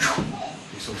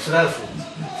liksom sådär fort.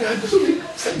 Jag hade så mycket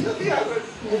att säga till er.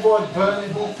 Och vad bön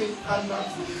är någonting annat.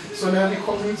 Så när vi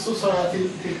kom in så sa jag till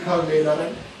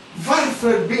körledaren,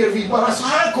 varför ber vi bara så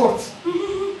här kort?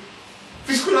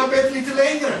 Vi skulle ha bett lite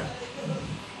längre.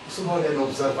 Och så var det en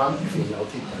observant kvinna och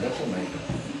tittade på mig.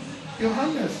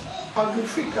 Johannes, har du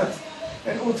skickat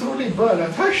en otrolig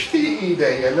bönetörst i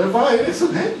dig? Eller vad är det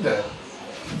som händer?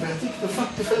 Jag tyckte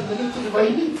 45 minuter, det var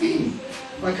ingenting.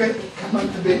 Kan man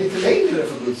inte be lite längre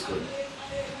för Guds skull?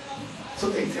 Så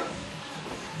tänkte jag.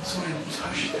 Så var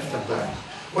jag törst efter bön.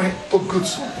 Och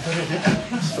Guds ord började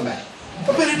öppnas för mig.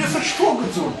 Jag började förstå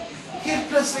Guds ord. Helt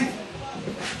plötsligt,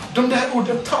 de där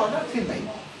orden talar till mig.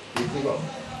 Vet ni vad?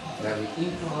 När vi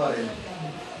inte har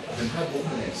den här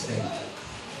boken är stängd.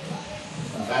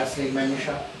 En världslig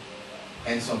människa.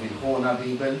 En som vill håna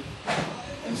Bibeln.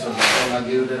 En som vill håna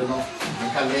Gud eller något.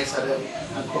 Han kan läsa det.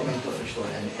 Han kommer inte att förstå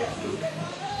en dugg.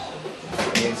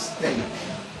 Det är stängt.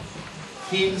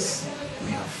 Tills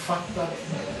ni har fattat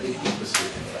ett riktigt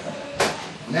beslut.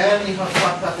 När ni har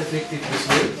fattat ett riktigt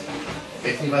beslut,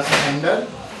 vet ni vad som händer?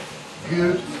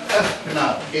 Gud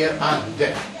öppnar er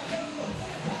ande.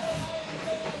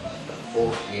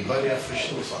 Och ni börjar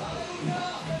förstå saker.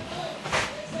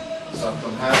 Så att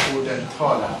de här orden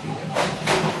talar till er.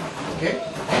 Okej?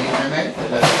 Är ni med mig?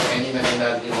 Eller är ni med den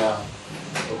där lilla...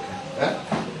 Okej.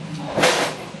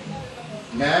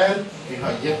 När vi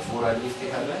har gett våra liv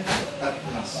till Herren,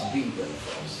 öppnas Bibeln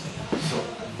för oss. Så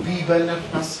Bibeln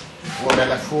öppnas, vår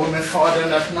relation med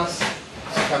Fadern öppnas,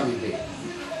 så kan vi be.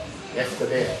 Efter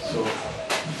det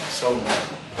så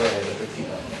börjar det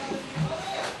betyda.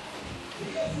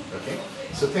 Okej?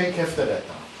 Så tänk efter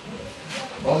detta.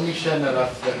 Om ni känner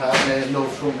att det här med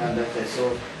lovsjungandet är så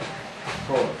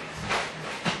hårt,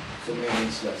 så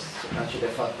meningslöst, så kanske det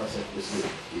fattas ett beslut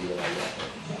i era hjärtan.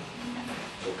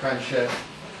 Så kanske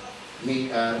ni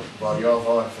är var jag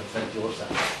var för 30 år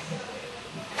sedan.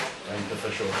 Jag inte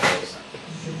för 20 år sedan.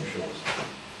 20 år sedan.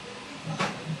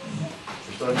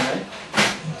 Förstår ni mig?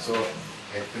 Så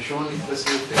ett personligt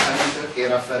beslut, det kan inte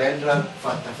era föräldrar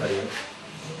fatta för er.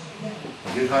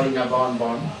 Gud har inga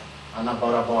barnbarn, han har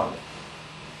bara barn.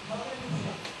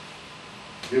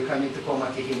 Du kan inte komma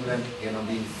till himlen genom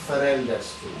din förälders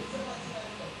tro.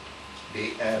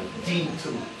 Det är din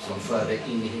tro som för dig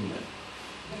in i himlen.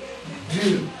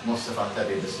 Du måste fatta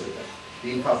det beslutet.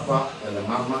 Din pappa eller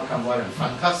mamma kan vara en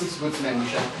fantastisk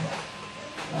gudsmänniska.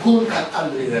 Hon kan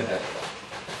aldrig rädda dig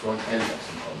från elden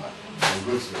som kommer.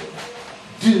 Från Guds ord.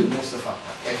 Du måste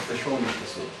fatta ett personligt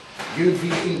beslut. Gud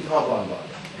vill inte ha barnbarn.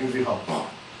 Gud vill ha barn.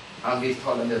 Han vill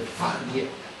tala med varje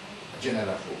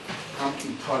generation. Han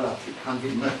vill tala till, han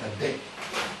vill möta dig.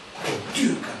 Och du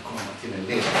kan komma till en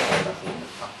levande relation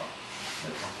med pappa.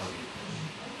 Med pappa Gud.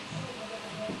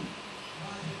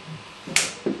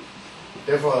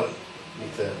 Det var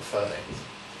lite förrätt.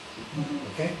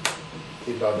 Okej?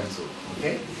 Till dagens ord.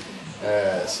 Okej?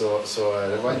 Så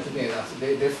det var inte mer. Alltså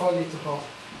det är farligt att ha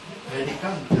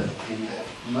predikanter till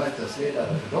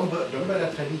mötesledare. De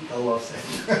börjar predika oavsett.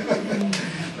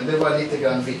 Men det var lite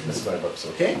grann vittnesbörd också.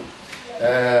 Okej?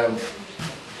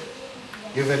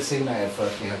 Gud välsigna er för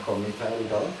att ni har kommit här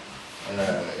idag.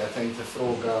 Jag tänkte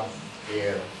fråga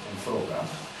er en fråga.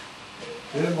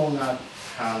 Hur många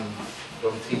kan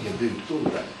de 10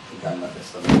 budorden i Gamla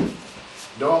testamentet?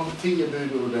 De 10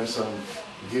 budorden som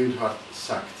Gud har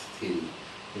sagt till.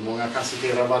 Hur många kan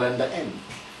citera varenda en?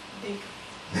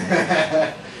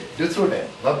 Du tror det?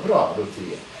 Vad bra då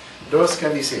 10. Då ska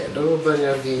vi se. Då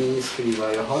börjar vi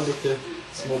skriva. Jag har lite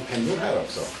små pennor här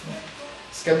också.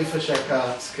 Ska vi försöka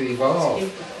skriva av?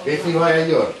 Vet ni vad jag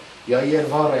gör? Jag ger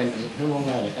var en. Hur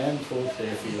många är det? 1, 2, 3,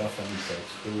 4, 5, 6,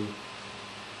 7,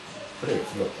 3,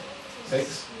 förlåt.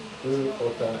 6, 7,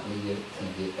 8, 9,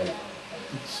 10, 11.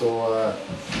 Så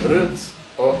runt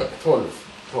och 12.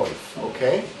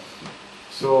 Okej?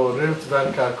 Så Rut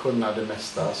verkar kunna det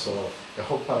mesta, så jag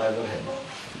hoppar över henne.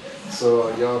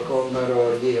 Så jag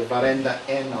kommer att ge varenda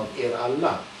en av er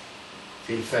alla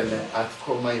tillfälle att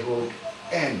komma ihåg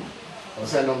en. Och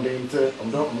sen om ni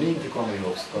inte kommer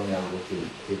ihåg så kommer jag gå till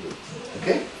Rut.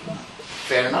 Okej?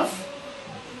 Fair enough?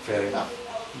 Fair enough.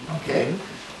 Okej?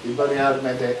 Vi börjar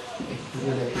med det.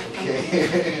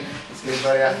 Okej. Ska vi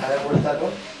börja här borta då?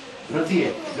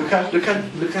 Rotier,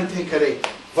 du kan tänka dig,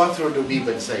 vad tror du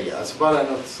Bibeln säger? Alltså bara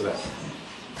något sådär.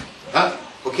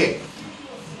 Okej.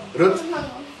 Rut,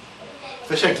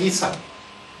 försök gissa.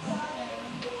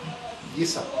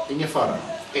 Gissa, ingen fara.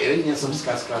 Är det ingen som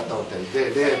ska skratta åt dig?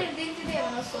 Det är inte det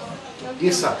man sa.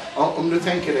 Gissa, om du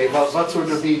tänker dig, vad tror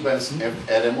du Bibeln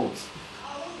är emot?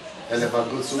 Eller vad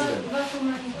Guds ord är? Vad får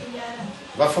man inte göra?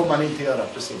 Vad får man inte göra,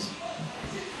 precis?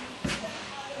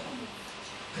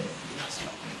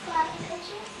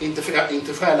 Inte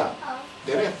stjäla.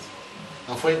 Det är rätt.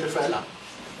 Han får inte stjäla.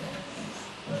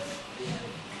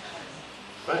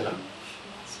 Stjäla.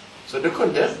 Så du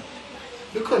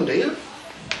kunde ju.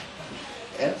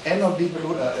 En av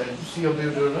bibelorden, Tio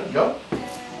Budorden, ja.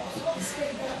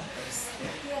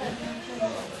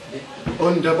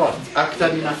 Underbart. Akta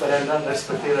dina föräldrar,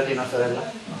 respektera dina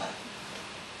föräldrar.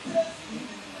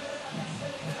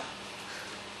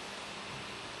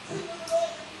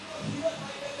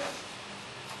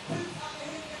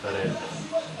 Föräldrar.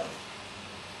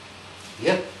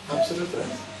 Ja, absolut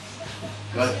rätt.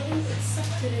 Ja.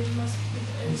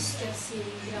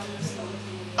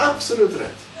 Absolut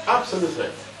rätt. Absolut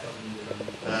rätt.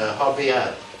 Ha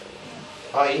begär.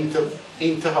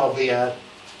 Inte ha begär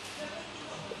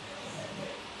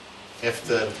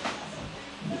efter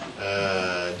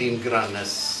din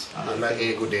grannes alla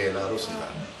ägodelar och sånt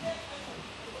där.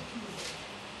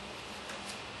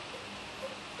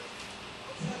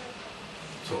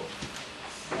 Så.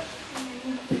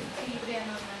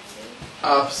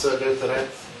 Absolut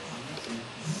rätt.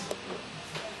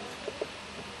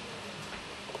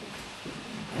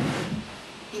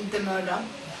 Inte mörda.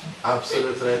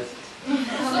 Absolut rätt.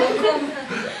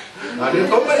 Ja, nu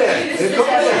kommer det.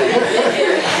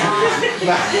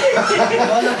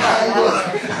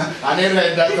 Han är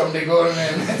rädd att om det går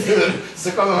med en tur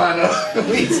så kommer han att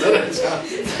visa det.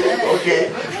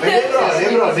 Okej, men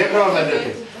det är bra med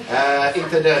det.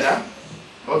 Inte döda.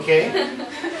 Okej.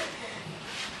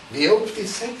 Vi är upp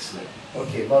till 6 nu.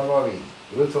 Okej, var var vi?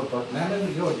 Nej, men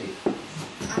vi gör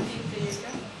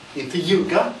det. Inte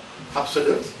ljuga.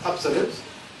 Absolut.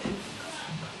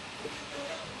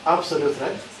 Absolut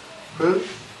rätt. 7.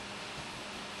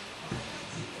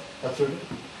 Vad tror du?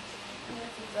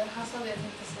 Han sa det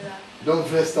inte sådär. De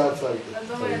flesta har tagit det.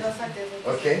 De har redan sagt det.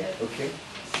 Okej.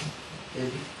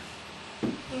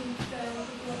 Inte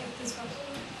gå äktenskap.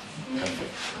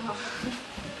 Perfekt.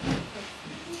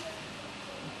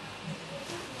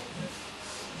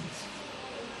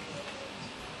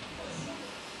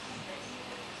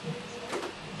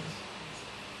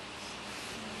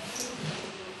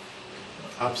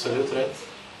 Absolut rätt.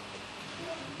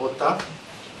 8.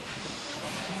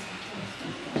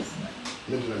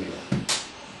 Nu drar ni.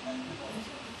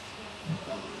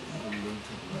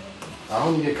 Ja,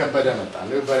 hon gick att börja med det.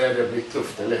 Nu börjar det bli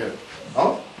tufft, eller hur?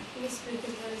 Ja.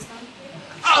 Missbruket Herrens namn.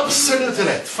 Absolut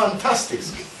rätt.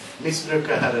 Fantastiskt.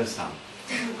 Missbruka Herrens namn.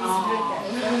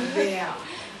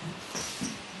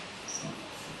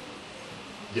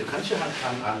 Du kanske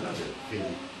kan alla det.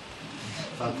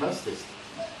 Fantastiskt.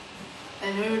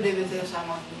 Eller hur? Det betyder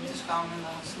samma att du inte ska använda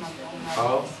snabbgångar.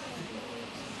 Ja,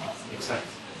 exakt.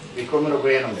 Vi kommer att gå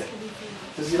igenom det.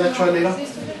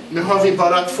 Nu har vi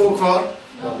bara 2 kvar.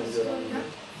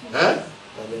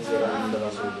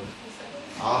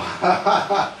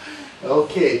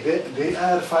 Okej, det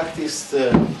är faktiskt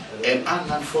en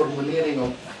annan formulering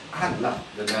om alla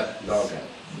den här lagen.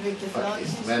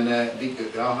 Faktiskt. Men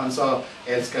han sa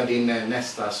älska din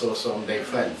nästa så som dig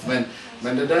själv.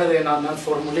 Men det där är en annan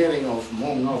formulering av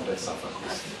många av dessa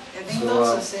faktiskt. Jag tänkte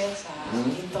också säga så här,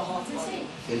 inte hata någon.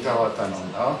 Inte hata någon,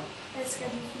 ja.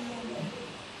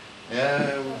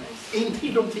 Inte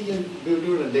i de 10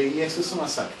 budorden, det är Jesus som har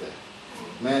sagt det.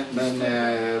 Men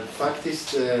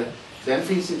faktiskt, den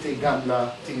finns inte i gamla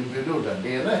 10 budorden,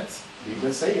 det är rätt.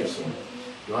 Bibeln säger så.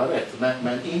 Du har rätt,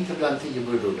 men inte bland 10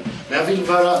 budorden. Men jag vill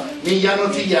bara, 9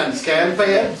 och 10, ska jag hjälpa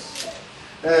er?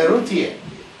 Runt 10.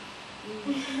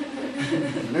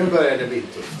 Nu börjar det bli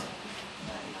tufft.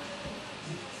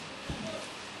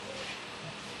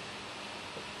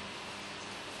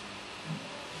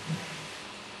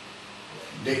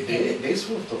 Det är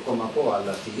svårt att komma på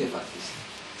alla 10 faktiskt.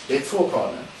 Det är 2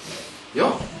 kvar.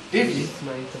 Ja, det är vi.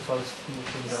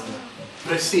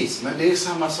 Precis, men det är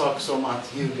samma sak som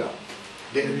att ljuga.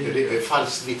 Det är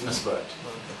falskt vittnesbörd.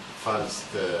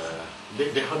 Falskt,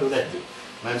 det har du rätt i.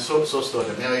 Men så står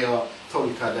det. Men jag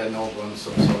tolkade någon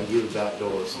som sa ljuga då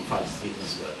som falskt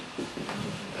vittnesbörd.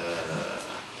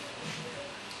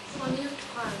 Har ni gjort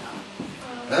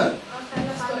stjärna?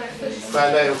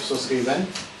 Stjärna är också skriven.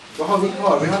 Vad har vi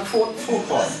kvar? Vi har 2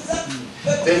 kvar.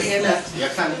 Den ena,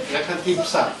 jag kan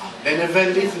tipsa. Den är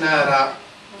väldigt nära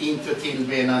inte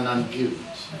tillbe en annan Gud.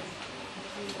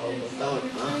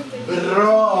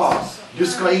 Bra! Du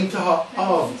ska inte ha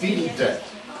avbilder.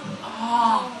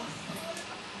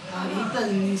 Jag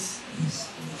hittade nyss.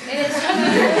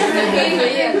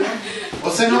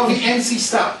 Och sen har vi en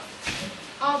sista.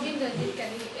 Avbilder dyrka,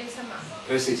 det är samma.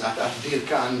 Precis, att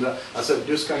dyrka andra. Alltså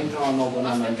du ska inte ha någon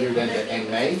annan gud än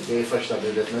mig. Det är första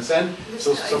budet. Men sen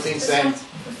så finns det en...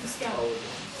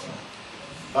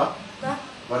 Va?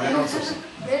 Var det någon som sa?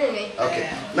 Nej.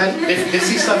 Okej. Men det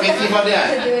sista, vet ni vad det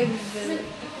är?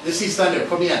 Det sista nu,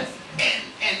 kom igen.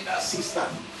 En enda sista.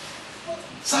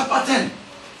 Sabbaten!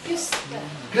 Just det.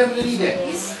 Glömde ni det?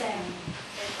 Just det.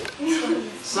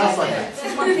 Sabbaten.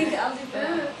 Man tänker aldrig på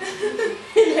det.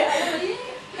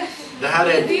 Det här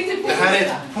är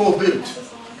ett påbud.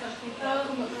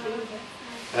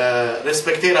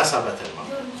 Respektera sabbaten.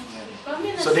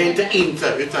 Så det är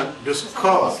inte, utan du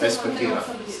ska respektera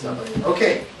sabbaten.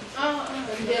 Okej.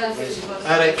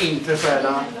 Här är inte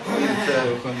färda,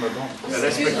 inte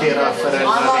respektera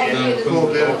föräldrar, det är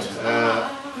påbud.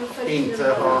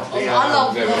 Inte ha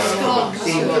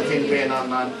inte tillbe en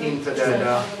annan, inte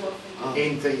döda,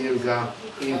 inte ljuga,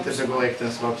 inte begå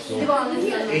äktenskapsbrott,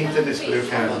 inte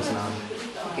missbruka Herrens namn,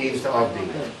 inte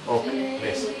avbilda och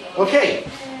resten. Okej,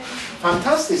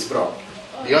 fantastiskt bra.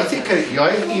 Jag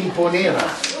är imponerad.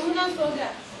 Hon har en fråga.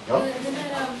 Ja. Den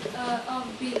här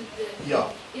avbild. Ja.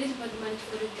 Är det som att man inte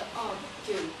får rita av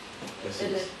Gud?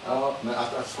 Precis. Ja, men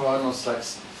att ha någon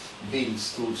slags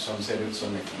bildstod som ser ut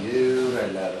som ett djur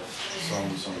eller som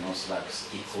någon slags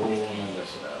ikon eller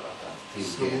sådär. Att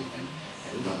tillbe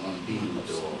någon bild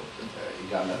och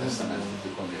i Gamla testamentet, du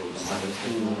kommer ihåg, de hade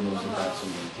torn och sånt där som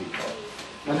de tillbar.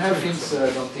 Men här finns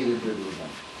de 10 budorden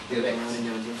direkt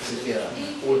citerat,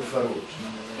 ord för ord.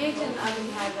 Egentligen är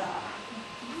de här,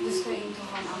 du ska inte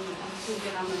ha en användning.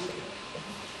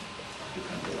 Du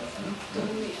kan göra det. De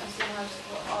är alltså här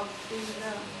ska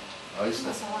avbilda. Ja, just det.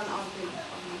 Alltså ha en avbild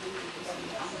av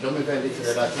någon. De är väldigt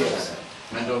relaterade,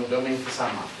 men de är inte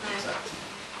samma. Exakt.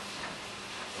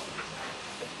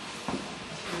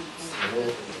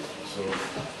 Så.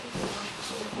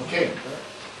 Okej.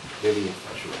 Det är vi.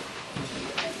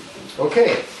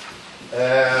 Okej.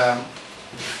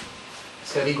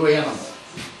 Ska vi gå igenom det?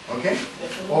 Okej?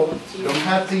 Och de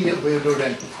här 10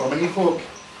 budorden, kommer ni ihåg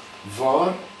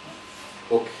var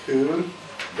och hur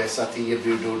dessa 10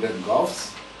 budorden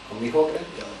gavs? Kommer ni ihåg det?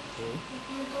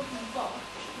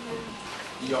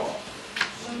 Ja.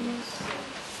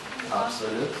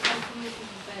 Absolut.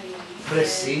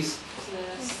 Precis.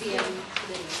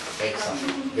 Exakt,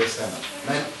 det stämmer.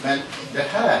 Men det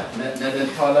här, när den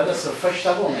talades för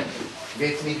första gången,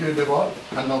 vet ni hur det var?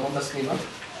 Kan någon beskriva?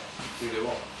 Hur det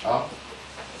var? Ja.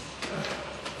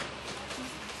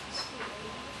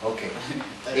 Okej.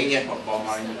 Ingen.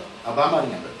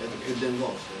 Abamaringen. Den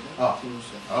var Ja.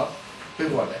 Ja. Hur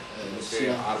var det?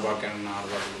 Arbakan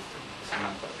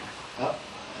Ja.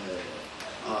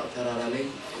 ተራራ ላይ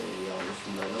ያው እሱ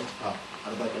እንዳለው Ja.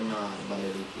 አርባቅና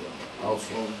ባለቤት ያው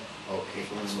Okej. Okej.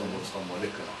 Som var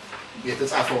lyckorna.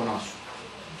 የተጻፈው ነው እሱ.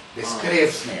 Det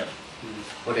skrevs ner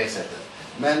på det sättet.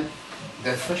 Men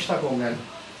den första gången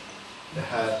det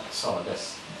här sades,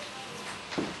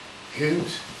 Gud,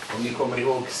 om ni kommer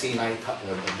ihåg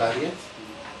Sinai-berget,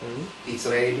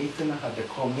 israeliterna hade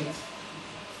kommit,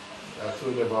 jag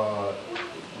tror det var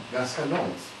ganska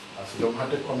långt, alltså de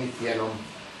hade kommit genom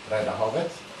Röda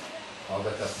havet,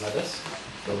 havet öppnades,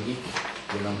 de gick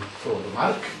genom tråd och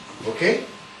mark, okej?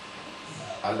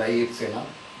 Alla egyptierna,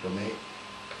 de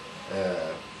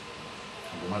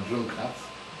har drunknat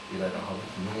i Röda havet,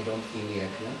 nu är de inne i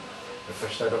öknen. Det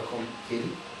första de kom till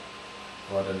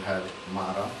var den här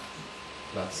Mara,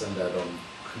 platsen där de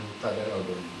knutade och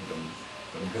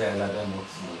de grälade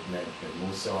med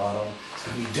Mose och Aron.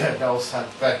 Ska vi döda oss här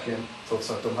verkligen?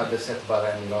 Trots att de hade sett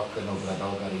bara en mirakel några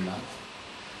dagar innan.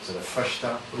 Så det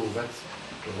första provet,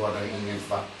 då var det inget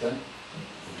vatten.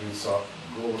 Och Gud sa,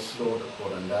 gå och slå på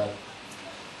den där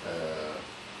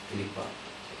klippan,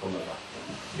 så kommer vatten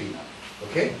rinna.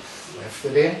 Okej? Och efter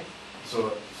det så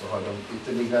har de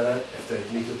ytterligare, efter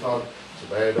ett litet tag, så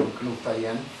börjar de knota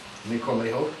igen. Ni kommer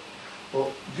ihåg?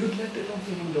 Och Gud ledde dem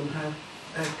genom de här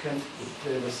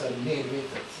ökenupplevelser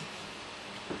medvetet.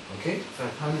 Okej? För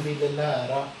att han ville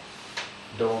lära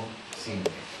dem sin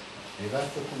väg. Det är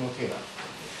värt att notera.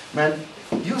 Men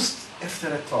just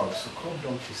efter ett tag så kom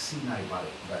de till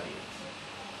Sinai-berget.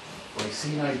 Och i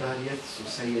Sinai-berget så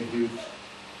säger Gud,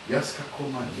 jag ska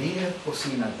komma ner på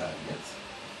Sinai-berget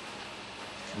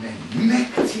med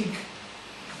mäktig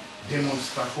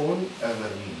demonstration över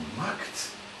min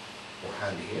makt och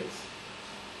härlighet.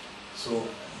 Så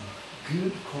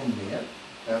Gud kom ner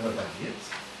över berget.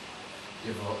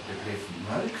 Det blev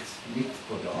mörkt mitt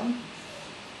på dagen.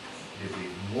 Det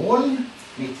blev moln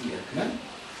mitt i öknen.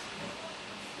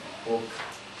 Och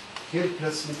helt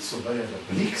plötsligt så började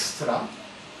det blixtra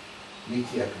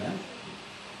mitt i öknen.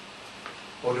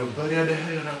 Och då började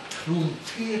höra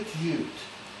trumpetljud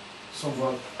som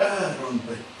var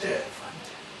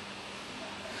öronbedövande.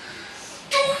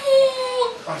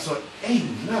 Alltså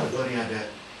änglar började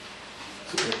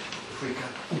skicka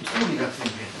otroliga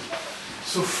trumpeter.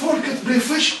 Så folket blev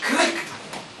förskräckta.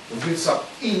 Och Gud sa,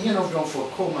 ingen av dem får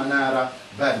komma nära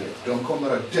berget. De kommer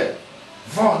att dö.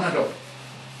 Varna dem.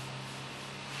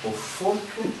 Och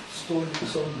folket står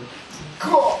liksom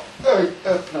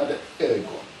öppnade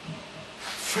ögon.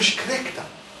 Förskräckta.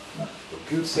 Och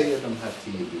Gud säger de här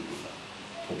 10 buden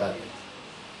på berget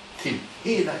till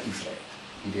hela Israel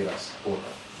i deras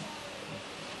årar.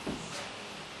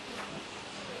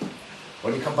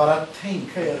 Och ni kan bara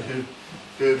tänka er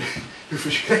hur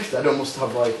förskräckta de måste ha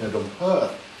varit när de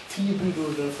hör 10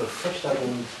 budorden för första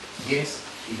gången ges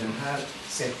i den här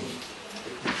sättningen.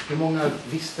 Hur många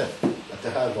visste att det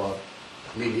här var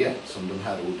miljö som de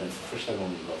här orden för första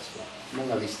gången gavs på? Hur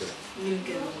många visste det?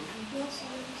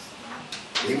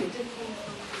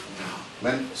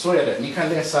 Men så är det. Ni kan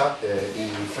läsa i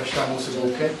första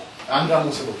Moseboken, andra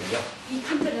Moseboken, ja.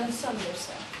 Gick inte den sönder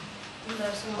sen?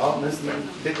 Ja, men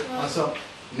det, alltså,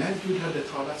 när Gud hade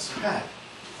talat så här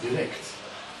direkt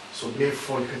så blev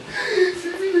folket, vi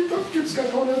vill inte att Gud ska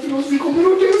tala till oss, vi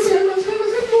kommer att dö senare.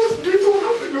 Du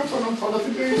talar, låt honom tala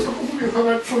till dig så kommer vi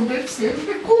höra från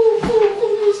växeln.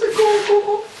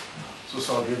 Gå. Så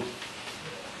sa Gud,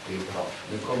 det är bra,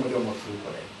 nu kommer de att tro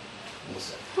på dig,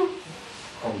 Mose.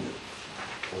 Kom nu.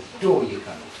 Och då gick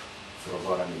han upp för att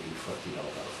vara med Gud 40 dagar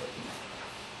och 40 dagar.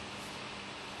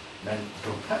 Men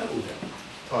de här orden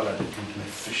talade Gud med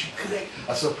förskräck.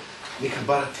 Alltså, ni kan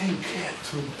bara tänka er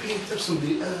trumpeter som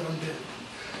blir örondöda.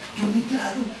 De är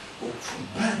där och från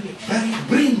berget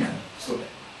brinner, står det.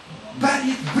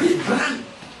 Berget brann.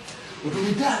 Och de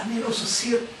är där nere och så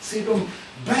ser de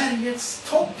bergets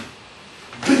topp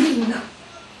brinna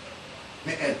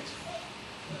med eld.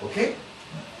 Okej?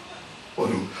 Och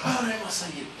de hör en massa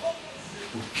ljud.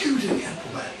 Och Gud är nere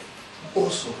på berget.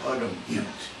 Och så hör de ljud.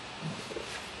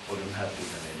 Och de här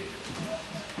orden är det.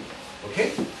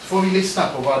 Okej? Så får vi lyssna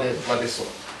på vad det står.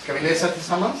 Ska vi läsa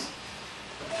tillsammans?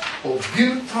 Och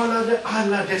Gud talade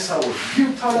alla dessa ord.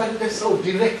 Gud talade dessa ord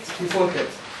direkt till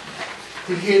folket.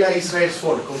 Till hela Israels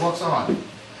folk. Och vad sa han?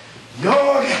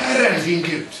 Jag är Herren din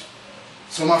Gud.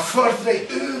 Som har fört dig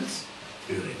ut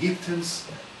ur Egyptens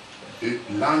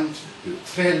land, ur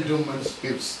träldomens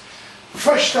hus.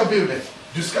 Första budet.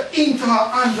 Du ska inte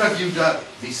ha andra gudar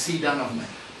vid sidan av mig.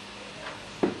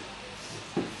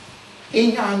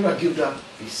 Inga andra gudar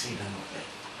vid sidan av mig.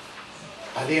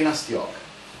 Allenast jag.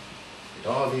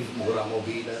 Idag har vi våra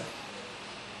mobiler.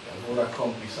 Våra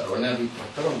kompisar. Och när vi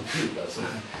pratar om Gud, alltså,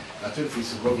 naturligtvis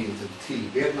så går vi inte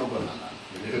tillbe någon annan.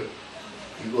 Eller hur?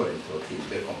 Vi går inte och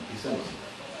tillbe kompisen och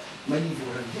sådär. Men i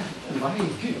våra hjärtan, vad är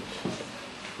Gud?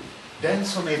 Den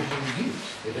som är din Gud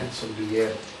är den som du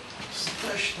ger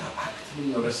största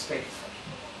aktning och respekt för.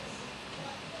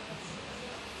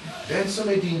 Den som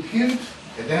är din Gud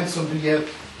är den som du ger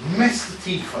mest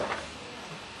tid för.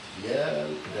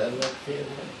 Hjälp, relatera.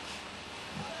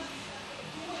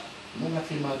 Många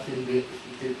timmar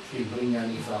tillbringar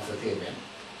ni framför tvn.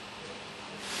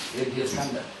 Det är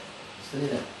delstandard. Visste ni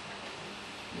det?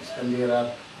 Ni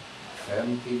spenderar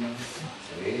 5 timmar,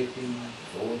 3 timmar,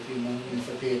 2 timmar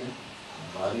inför tvn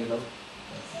varje dag.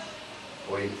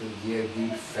 Och inte ger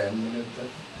Gud 5 minuter.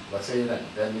 Vad säger den?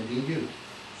 Den är din Gud.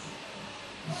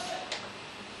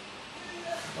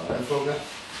 Bara en fråga.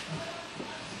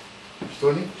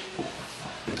 Förstår ni?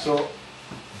 Så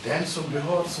den som du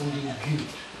har som din Gud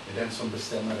är den som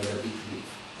bestämmer över ditt liv.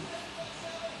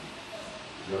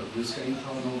 Du ska inte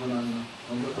ha något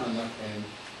annat än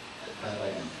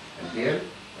Herren. En del,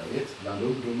 jag vet, bland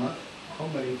ungdomar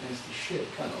kommer inte ens till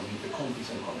kyrkan om inte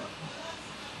kompisen kommer.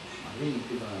 Man ringer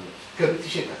till varandra. Ska du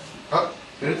till kyrkan? Ja.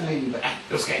 Ska du till mig? Nej,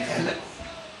 då ska jag inte heller. Är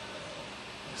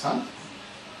det sant?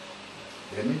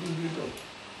 Vem är din Gud då?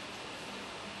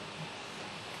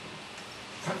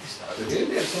 Faktiskt, det är en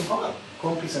del som har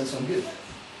kompisen som Gud.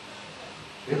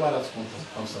 Det är bara att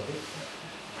konstatera.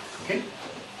 Okej?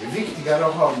 Det är viktigare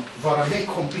att vara med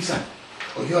kompisen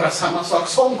och göra samma sak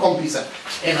som kompisen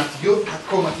än att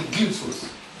komma till Guds hus.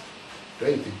 Då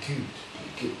är inte Gud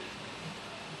Gud.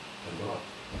 Det var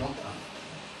något annat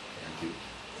än Gud.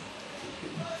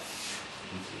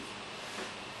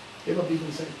 Det är vad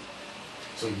Bibeln säger.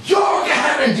 Så jag är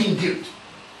Herren din Gud,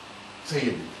 säger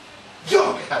Gud. Jag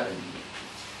är Herren din Gud.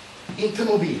 Inte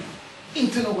mobilen,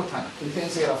 inte något annat, inte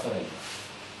ens era föräldrar.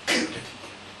 Gud är din Gud.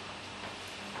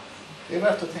 Det är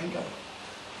värt att tänka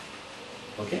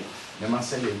på. Okej? När man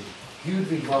säger Gud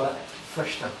vill vara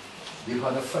vill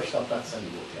ha den första platsen i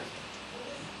vårt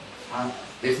hjärta.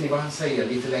 Vet ni vad han säger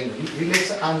lite längre? Vi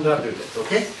läser andra budet,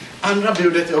 okej? Andra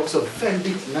budet är också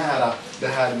väldigt nära det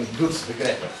här med Guds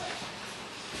begreppet.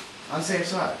 Han säger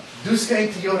så här: du ska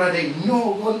inte göra dig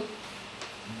någon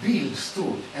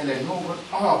bildstod eller någon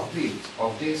avbild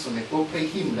av det som är uppe i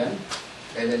himlen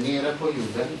eller nere på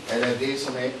jorden, eller det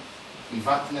som är i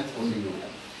vattnet under jorden.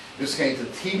 Du ska inte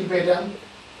tillbe den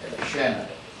eller tjäna den.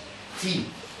 10.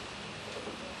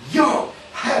 Jag,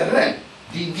 Herren,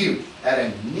 din Gud, är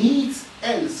en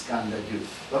nitälskande Gud.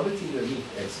 Vad betyder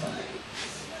nitälskande Gud?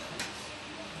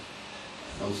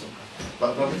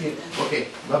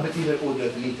 Vad betyder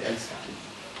ordet nitälskande?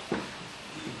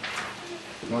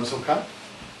 Någon som kan?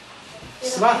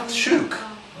 Svartsjuk.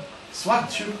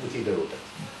 Svartsjuk betyder ordet.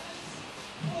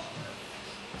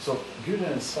 Så Gud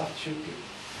är en svartsjuk Gud.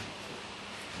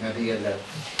 När det gäller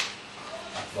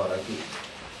att vara Gud.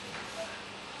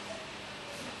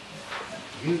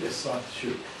 Gud är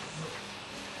svartsjuk.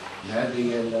 När det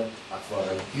gäller att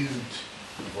vara Gud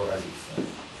i våra liv.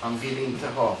 Han vill inte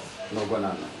ha någon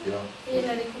annan. Ja. När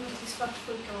det kommer till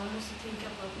svartsjuka, man måste tänka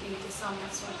på att det inte är samma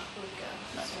svartsjuka.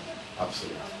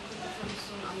 Absolut.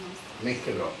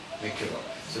 Mycket bra, mycket bra.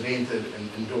 Så det är inte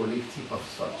en dålig typ av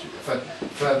svartsjuka.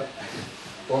 För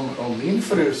om min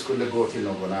fru skulle gå till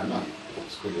någon annan,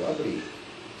 skulle jag bli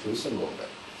 1000 gånger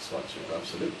svartsjuka,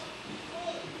 absolut.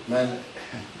 Men,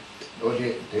 och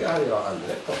det är jag all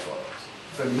rätt för.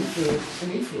 För min fru är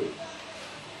min fru.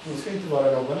 Hon ska inte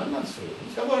vara någon annans fru.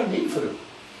 Hon ska vara min fru.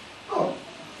 Ja,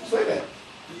 så är det.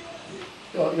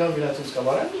 Jag vill att hon ska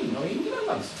vara min och ingen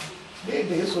annans. Det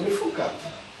är så det funkar.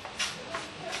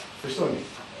 Förstår ni?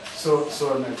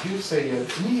 Så när Gud säger,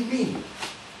 ni är min.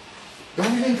 Jag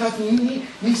vill inte att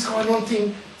ni ska ha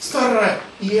någonting större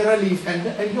i era liv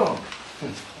än jag.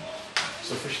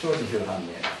 Så förstår ni hur han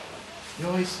menar.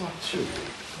 Jag är svartsjuk.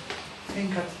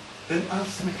 Tänk att den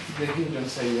allsmäktiga Guden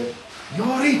säger,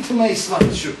 gör inte mig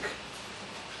svartsjuk.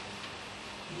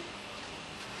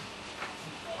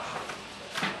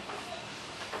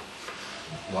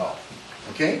 Wow.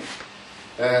 Okej?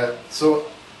 Så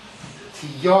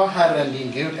jag, Herren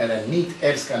din Gud, är en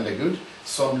nitälskande Gud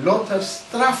som låter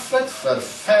straffet för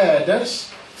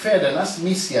fädernas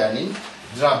missgärning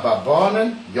drabba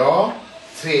barnen, ja,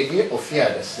 3:e och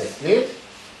 4:e släktled,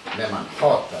 när man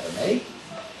hatar mig.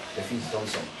 Det finns de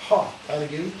som hatar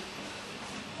Gud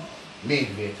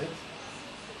medvetet.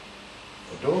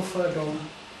 Och då får de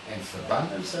en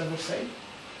förbannelse över sig,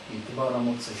 inte bara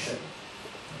mot sig själv.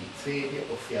 I 3:e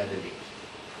och 4:e led.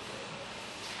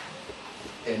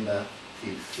 Ända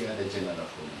till 4:e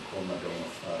generationen kommer de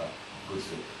att föra Guds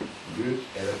ord. Gud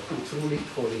är en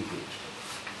otroligt hårig Gud.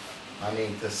 Han är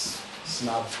inte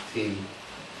snabb till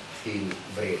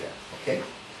vrede. Okej?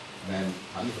 Men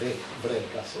han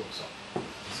vräkas också.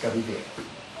 Ska vi veta.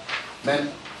 Men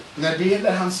när det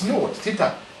gäller hans nåd,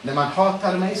 titta. När man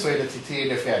hatar mig så är det till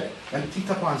 3:e, 4:e. Men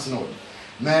titta på hans nåd.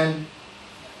 Men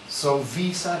som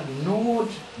visar nåd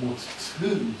mot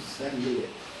 1000 led.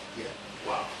 Yeah.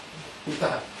 Wow. Titta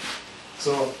här.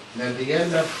 Så när det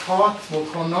gäller hat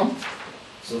mot honom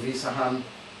så visar han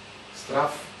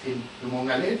straff till hur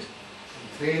många led?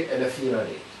 3 eller 4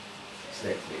 led.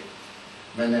 Släktled.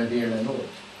 Men när det gäller nåd,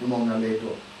 hur många led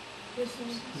då? 1000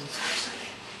 led.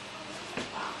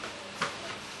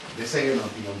 Det säger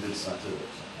någonting om Guds natur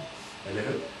också. Eller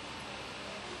hur?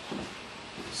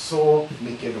 Så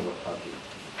mycket nåd har Gud.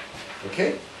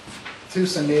 Okej?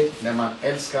 1000 led när man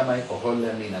älskar mig och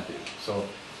håller mina bud. Så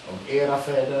om era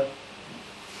fäder,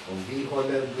 om vi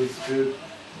håller Guds bud,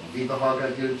 om vi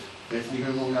behagar Gud, vet ni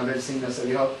hur många välsignelser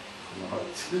vi har? Vi har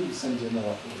 1000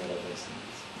 generationer av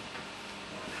välsignelser.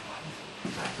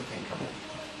 Värt att tänka på.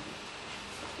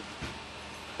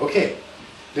 Okej,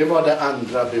 det var det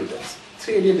andra budet.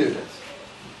 3:e budet.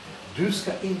 Du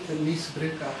ska inte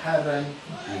missbruka Herren,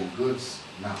 din Guds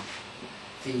namn.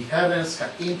 Till Herren ska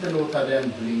inte låta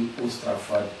den bli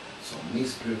ostraffad som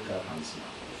missbrukar hans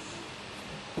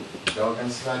namn. I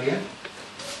dagens Sverige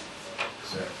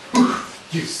så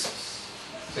Jesus,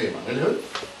 säger man, eller hur?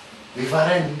 Det är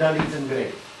varenda liten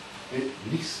grej.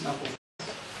 Lyssna på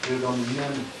hur de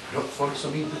nämner, folk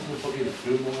som inte tror på Gud,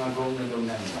 hur många gånger de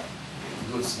nämner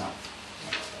Guds namn.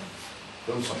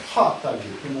 De som hatar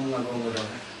Gud, hur många gånger de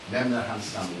nämner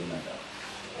hans namn i den.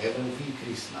 Även vi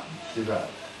kristna, tyvärr,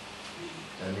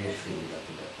 är medskyldiga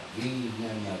till detta. Vi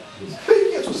nämner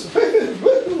Jesus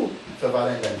för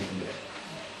varenda liten grej.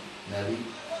 När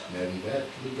vi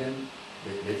verkligen,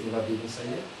 vet ni vad Bibeln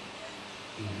säger?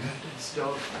 I nödens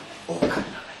dag och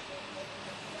kalla mig.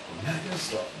 Och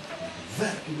nödens dag,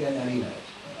 verkligen är i nöd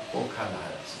och kalla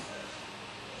Herrens namn.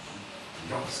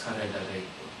 Jag ska rädda dig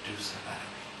och du ska ära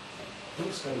mig. Då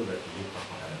ska du verkligen ropa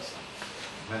på Herrens namn.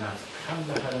 Men att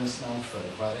kalla Herrens namn för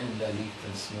varenda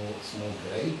liten små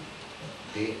grej,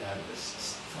 det är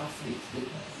straffritt.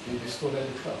 Det står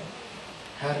väldigt klart.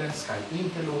 Herren ska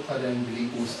inte låta den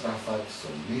bli ostraffad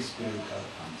som missbrukar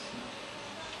hans namn.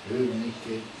 Hur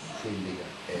mycket skyldiga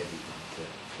är vi inte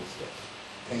hos det?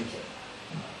 tänker.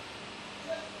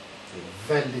 Det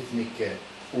är väldigt mycket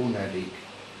onödig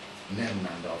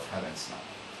nämnande av Herrens namn.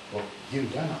 Och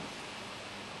judarna,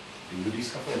 det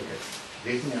judiska folket,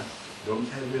 vet ni att de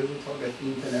överhuvudtaget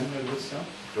inte nämner Guds namn.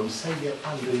 De säger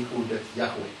aldrig ordet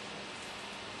Yahweh.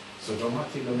 Så de har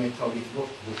till och med tagit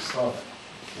bort bokstaven.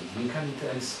 Ni kan inte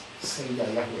ens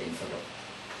säga Yahweh inför dem.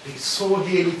 Det är så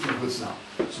heligt i Guds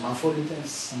namn. Så man får inte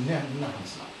ens nämna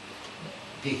hans namn.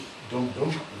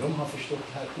 De har förstått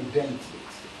det här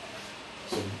ordentligt.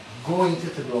 Så gå inte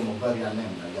till dem och börja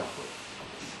nämna Yahweh.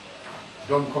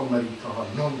 De kommer inte att ha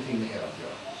någonting med er att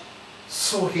göra.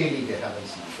 Så helig är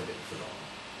Herrens namn för dem.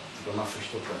 De har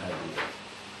förstått det här ordet.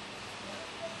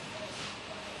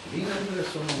 Vi nämner det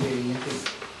som om det är ingenting.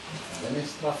 Den är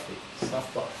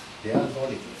straffbar. Det är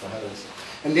allvarligt för Herrens.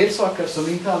 En del saker som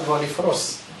inte är allvarligt för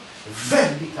oss,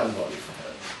 väldigt allvarligt för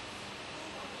Herren.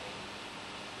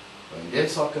 Och en del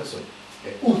saker som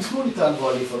är otroligt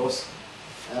allvarligt för oss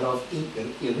är av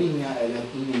ringa eller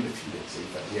ingen betydelse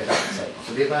i Herrens ögon.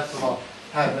 Så det är värt att ha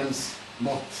Herrens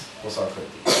mått på saker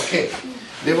och ting. Okej,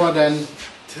 det var den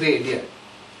tredje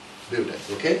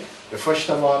budet. Okej? Det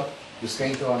första var, du ska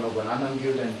inte ha någon annan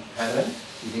gud än Herren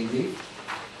i din liv.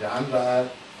 Det andra är,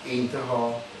 inte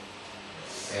ha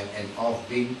en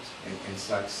avbild, en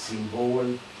slags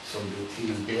symbol som du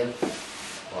tillber.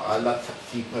 Och alla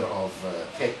typer av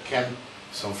tecken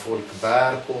som folk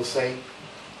bär på sig.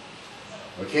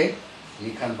 Okej? Ni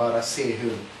kan bara se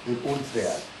hur ont det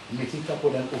är. Om ni tittar på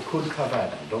den ockulta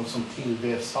världen, de som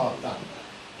tillber Satan,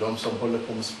 de som håller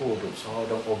på med spårdom, så har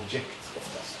de objekt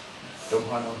oftast. De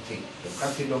har någonting. De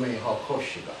kan till och med ha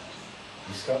kors ibland.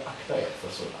 Ni ska akta er för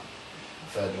sådant.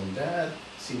 För de där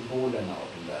symbolerna och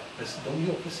de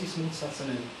gör precis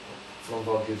motsatsen från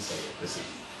vad Gud säger. Precis.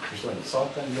 Förstår ni?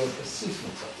 Satan gör precis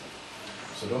motsatsen.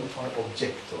 Så de tar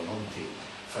objekt och någonting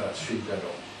för att skydda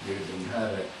dem. De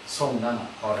här sångarna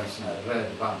har en sån här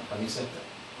röd band. Har ni sett det?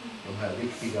 De här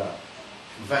riktiga,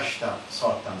 värsta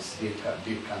satans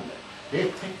dyrkande. Det är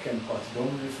ett tecken på att de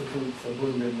är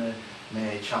förbundna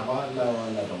med Chavala och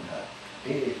alla de här.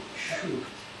 Det är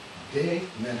sjukt. Det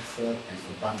medför en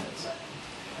förbannelse.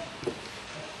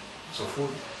 Så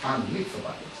fort andligt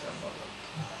förbannelse är bara.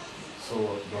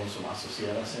 Så de som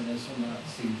associerar sig med sådana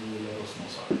symboler och små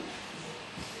saker.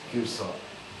 Gud sa,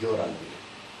 gör aldrig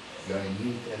det. Jag är en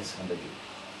milt älskande Gud.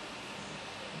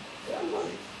 Det är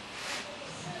allvarligt.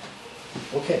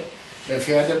 Okej. Den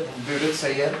fjärde budet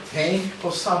säger, tänk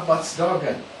på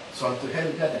sabbatsdagen så att du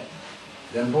helgar det.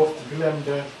 Den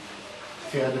bortglömde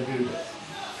fjärde budet.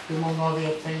 Hur många av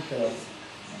er tänker att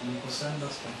ni på söndag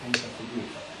ska tänka på Gud?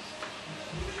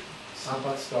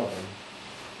 Sabbatsdagen,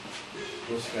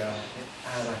 då ska jag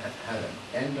ära Herren.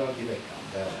 En dag i veckan,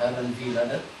 där Herren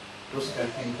vilade, då ska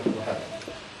jag tänka på Herren.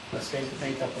 Jag ska inte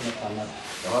tänka på något annat.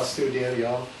 Jag har studier,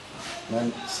 ja.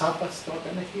 Men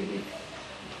sabbatsdagen är helig.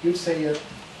 Gud säger,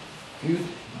 Gud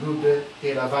gjorde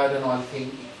hela världen och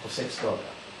allting på 6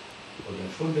 dagar. Och den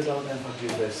 7:e dagen har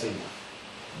Gud välsignat.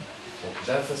 Och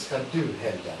därför ska du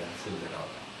helga den 7:e dagen.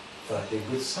 För att det är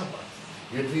Guds sabbat.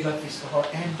 Gud vill att vi ska ha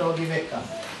en dag i veckan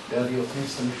där vi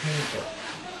åtminstone tänker.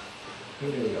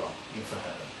 Hur är jag inför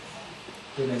Herren?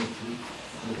 Hur är mitt liv?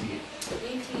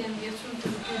 Egentligen, jag tror inte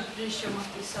att Gud bryr sig om att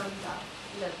det är söndag.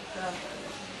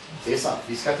 Det är sant.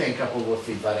 Vi ska tänka på vårt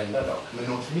liv varenda dag.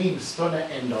 Men åtminstone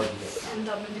en dag i veckan. En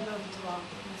dag, men det behöver inte vara en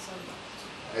söndag.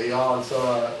 Ja,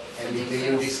 alltså enligt det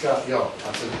judiska, ja.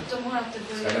 Alltså,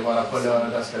 ska det vara på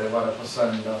lördag, ska det vara på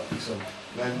söndag. Liksom.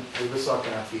 Men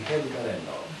huvudsaken är att vi helgar en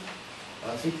dag.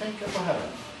 Att vi tänker på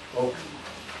Herren. Och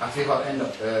att vi har ändå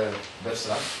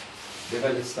bössar. Det är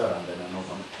väldigt störande när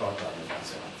någon pratar med den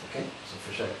sedan. Okej? Så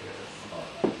försök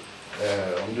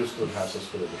om du stod här så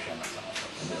skulle du känna samma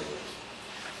sak.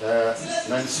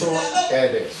 Men så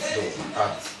är det då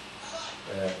att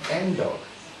en dag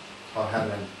har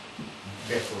Herren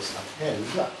bett oss att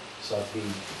helga. Så att vi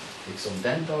liksom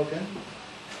den dagen,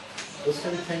 då ska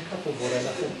vi tänka på vår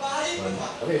relation.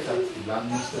 Jag vet att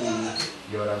ibland måste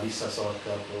vi göra vissa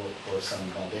saker på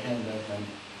söndag. Det händer, men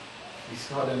vi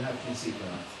ska ha den här principen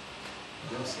att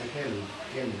jag ska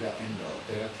helga en dag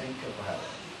där jag tänker på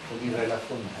Herren, på min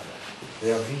relation med Herren, där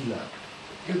jag vilar.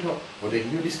 Och det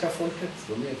judiska folket,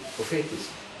 de är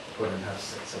profetiska på den här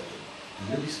sättet.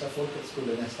 Det judiska folket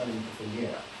skulle nästan inte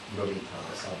fungera om de inte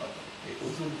hade sabbat. Det är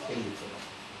otroligt heligt för dem.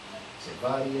 Så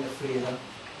varje fredag,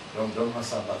 de har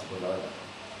sabbat på lördag.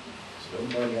 Så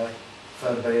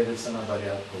förberedelserna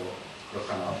börjar på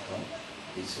klockan 18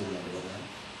 i solen.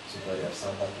 Så börjar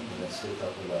sabbaten och den slutar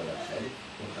på lördag kväll,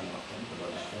 klockan 18 på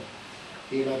lördag kväll.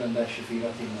 Hela den där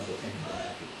 24 timmar då tänker de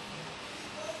på Gud.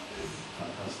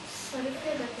 Fantastiskt. Var det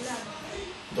fredag till lördag?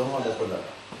 De har det på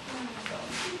lördag. Ja.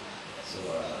 Så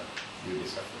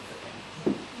judiska folket.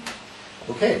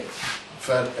 Okej,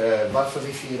 för varför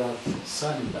vi firar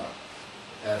söndag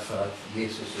är för att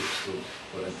Jesus uppstod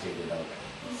på den tredje dagen.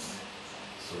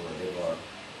 Så det var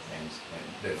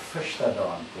den första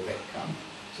dagen på veckan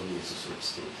som Jesus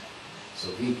uppstod. Så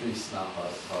vi kristna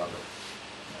har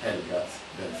helgat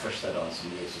den första dagen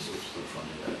som Jesus uppstod från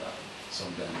de döda som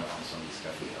den dagen som vi ska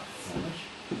fira.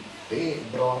 Det är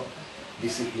bra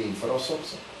disciplin för oss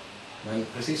också. Men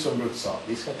precis som Ruth sa,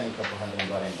 vi ska tänka på Herren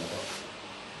varenda dag.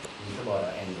 Inte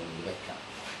bara en gång i veckan.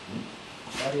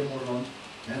 Varje morgon,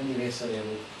 när ni reser er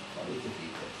upp, ta lite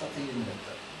tid, ta 10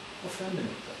 minuter och 5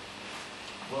 minuter.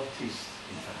 Var tyst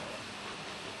inför Herren.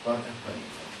 Var öppen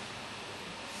inför Herren.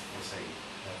 Och säg,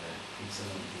 Herre, finns det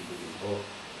någonting du vill? Och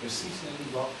precis när ni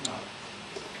vaknar,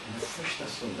 den första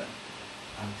stunden,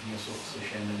 antingen så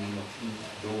känner ni något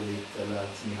dåligt eller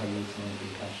att ni har gjort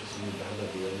någonting kanske som ni behöver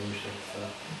be om ursäkt för.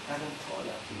 Herren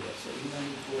talar till er. Så innan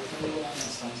ni går någon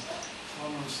annanstans, ta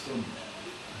någon stund.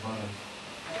 Bara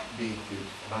be Gud,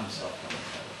 rannsaka med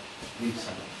Herren.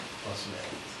 Visa mig vad som är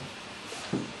rätt.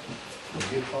 Och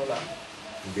Gud talar.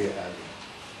 Det är det.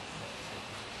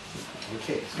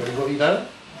 Okej, ska vi gå vidare?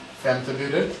 5:e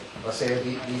budet. Vad säger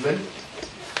Bibeln?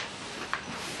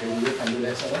 Kan du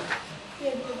läsa det?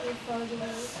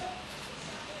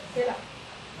 Hela.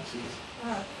 Precis.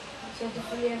 Aha. Så att du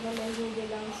får leva länge i det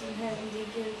land som Herren din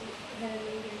Gud ger.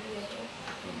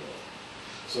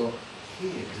 Så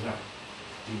hedra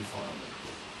din far.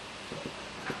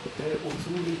 Det är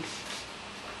otroligt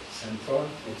centralt,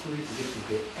 otroligt viktigt.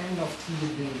 Det är en av 10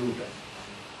 budorden.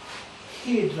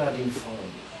 Hedra din far.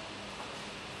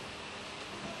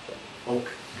 Och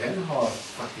den har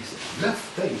faktiskt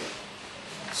löft dig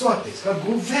så att det ska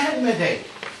gå väl med dig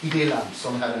i det land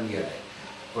som Herren ger dig.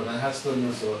 På den här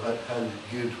stunden så höll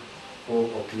Gud på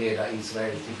och leda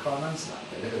Israel till Kanans land,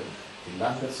 eller hur? Till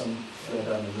landet som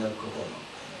flödar med mjölk och honung.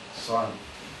 Så han,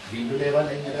 vill du leva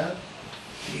länge där?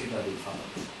 Hedra din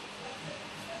familj.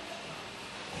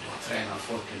 Och då tränar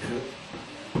folk, eller hur?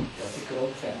 Jag tycker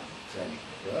om träning.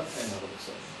 Jag tränar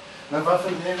också. Men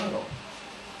varför tränar de?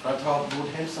 För att ha god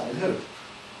hälsa, eller hur?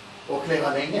 Och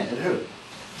leva länge, eller hur?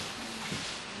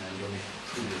 Men de är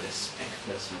otroligt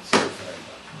respektlösa mot sina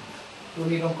föräldrar. Tror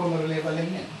ni de kommer att leva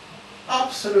länge?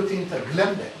 Absolut inte.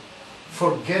 Glöm det.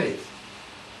 Forget it.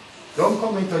 De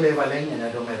kommer inte att leva länge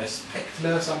när de är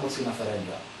respektlösa mot sina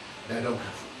föräldrar. När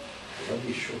jag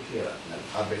blir chockerad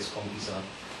när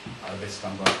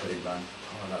arbetskamrater ibland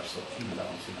talar så illa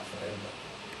om sina föräldrar.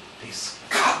 Det är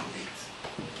skamligt.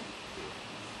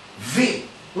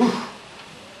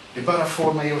 Det bara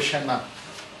får mig att känna,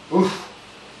 vad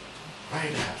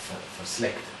är det här för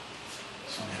släkt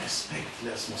som är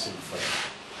respektlös mot sina föräldrar?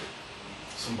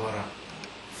 Som bara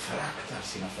föraktar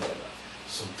sina föräldrar.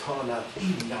 Som talar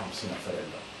illa om sina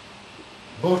föräldrar.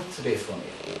 Bort det från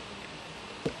er.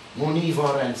 Må ni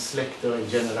vara en släkt och en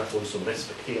generation som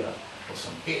respekterar och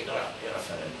som hedrar era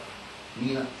föräldrar.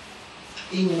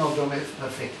 Ingen av dem är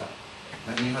perfekta.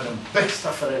 Men ni har de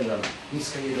bästa föräldrarna. Ni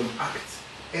ska ge dem akt.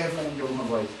 Även om de har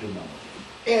varit dumma mot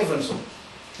er. Även så.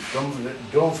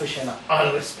 De förtjänar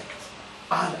all respekt.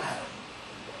 All ära.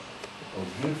 Och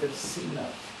Gud välsignar.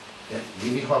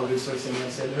 Vill vi ha Guds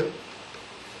välsignelse, eller hur?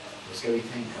 Då ska vi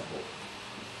tänka på.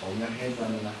 Om jag hedrar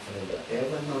mina föräldrar.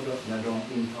 Även när de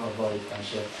inte har varit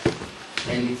kanske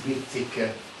enligt mitt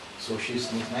tycke så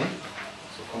schysst mot mig.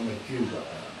 Så kommer Gud att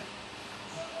ära mig.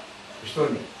 Förstår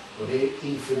ni? Och det är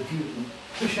inför Gud.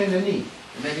 Hur känner ni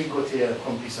när ni går till era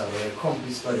kompisar och er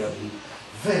kompis börjar bli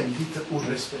väldigt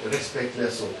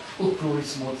respektlös och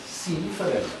upprorisk mot sin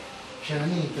föräldrar? Känner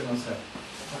ni inte någon sån här,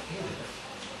 vad är det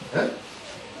där?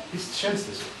 Visst känns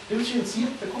det så? Det känns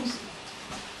jättekonstigt.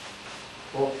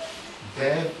 Och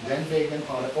den vägen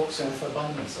har också en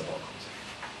förbannelse bakom sig.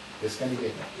 Det ska ni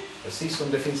veta. Precis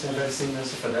som det finns en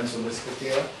välsignelse för den som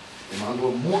respekterar. Om man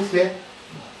går mot det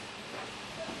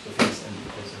så finns en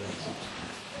konsekvens.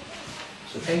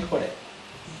 Så tänk på det.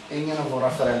 Ingen av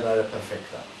våra föräldrar är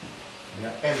perfekta. Men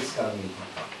jag älskar min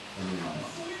pappa och min mamma.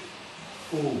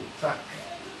 Tack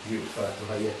Gud för att du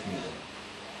har gett mig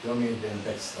det. De är den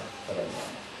bästa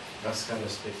föräldrarna. Jag ska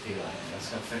respektera henne. Jag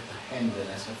ska tvätta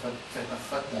händerna. Jag ska tvätta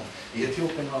fötterna. I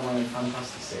Etiopien har man en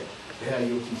fantastisk sätt. Det har jag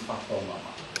gjort hos pappa och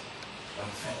mamma. Jag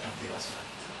har tvättat deras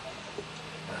fötter.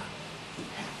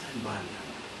 Hämta en balja.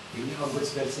 Vill ni ha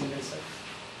Guds välsignelse?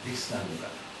 Lyssna nu.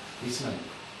 Lyssna nu.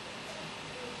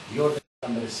 Gör det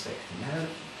med respekt.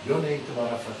 Gör det inte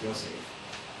bara för att jag säger.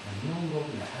 Men någon gång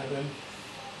när Herren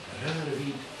rör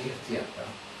vid ert hjärta.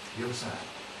 Gör så här.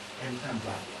 Hämta en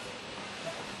balja.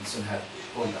 En sån här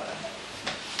hållare.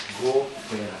 Gå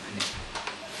på era knä.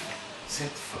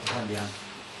 Sätt för baljan.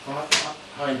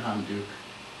 ta en handduk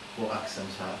på axeln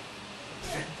så här.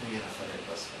 Tvätta era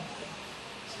föräldrars fötter.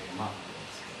 Säg mamma, jag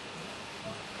älskar dig.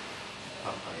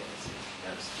 Pappa, jag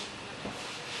älskar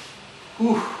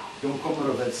dig. De kommer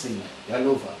att välsigna. Jag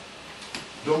lovar.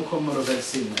 De kommer att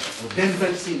välsigna. Och den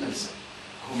välsignelsen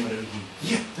kommer att ge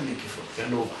jättemycket frukt.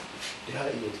 Jag lovar. Det har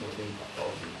jag gjort mot min pappa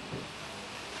och min mamma.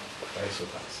 Jag är så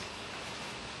tacksam.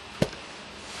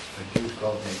 För Gud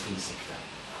gav mig insikten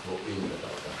på yngre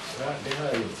dagar. Så det har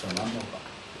jag gjort för mamma och pappa.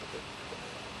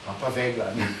 Pappa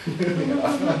vägrar nu.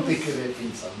 Han tycker det är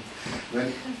pinsamt.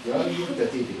 Men jag har gjort det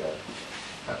tidigare.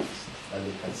 Faktiskt. Jag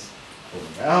lyckats.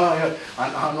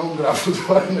 Han ångrar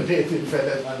fortfarande det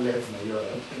tillfället han lät mig göra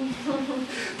det.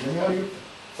 Men jag har gjort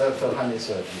det. För han är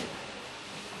så ödmjuk.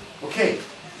 Okej.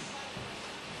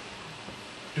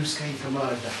 Du ska inte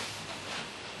mörda.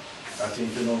 Att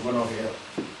inte någon av er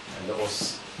eller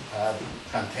oss här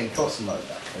kan tänka oss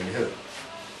mörda. Eller hur?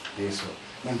 Det är så.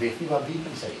 Men vet ni vad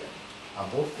Bibeln säger?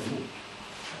 Abort är mord.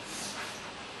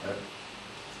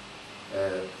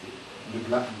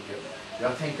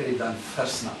 Jag tänker ibland för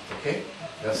snabbt, okej?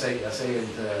 Jag säger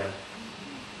inte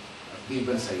att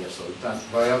Bibeln säger så, utan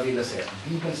vad jag ville säga.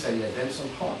 Bibeln säger den som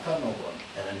hatar någon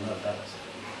är en mördare.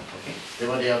 Okay? Det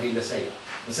var det jag ville säga.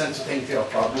 Men sen så tänkte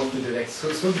jag på abort direkt,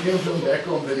 så blev de där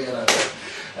kombinerade.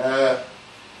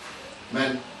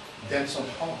 Men den som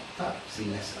hatar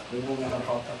sin nästa, hur många har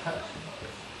hatat här?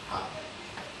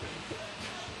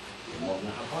 Hur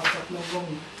många har hatat någon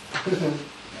gång?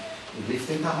 Lyft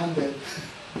inte handen.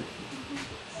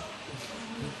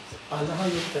 Alla har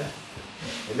gjort det.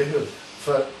 Eller hur?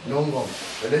 För någon gång.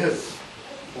 Eller hur?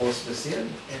 Och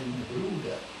speciellt en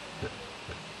broder.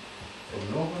 Om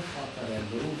någon hatar en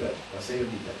broder, vad säger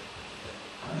Bibeln?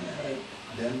 Han är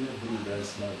den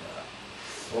broderns mördare.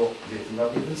 Och vet ni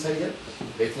vad Bibeln säger?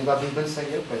 Vet ni vad Bibeln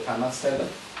säger på ett annat ställe?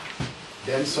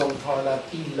 Den som talar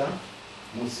illa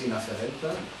mot sina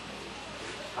föräldrar,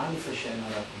 han förtjänar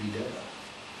att bli dödad.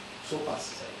 Så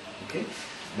pass säger han. Okay?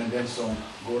 Men den som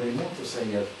går emot och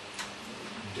säger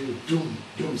du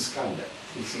dumskalle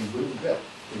till sin broder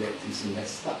eller till sin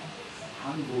nästa,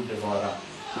 han borde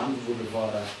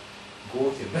vara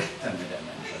gå till rätten med den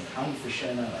människan. Han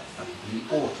förtjänar att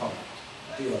bli åtalad.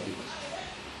 Det var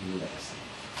Bibeln.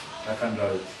 Jag kan dra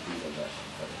ut Bibeln där.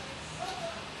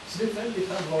 Så det är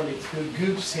väldigt allvarligt hur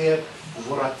Gud ser på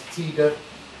våra attityder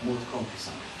mot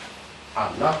kompisarna.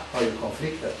 Alla har ju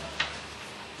konflikter.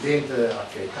 Det är inte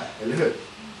aktuellt här, eller hur?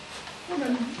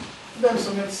 Men vem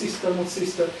som är syster mot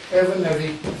syster, även när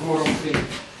vi går omkring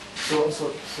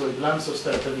så ibland så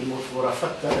stöter vi mot våra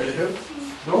fötter, eller hur?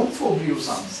 De två blir ju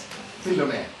sams, till och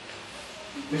med.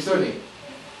 Förstår ni?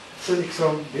 Så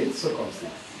liksom, det är inte så konstigt.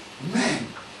 Men,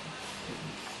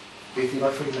 vet ni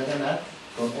vad skillnaden är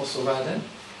från oss och världen?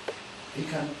 Vi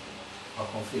kan ha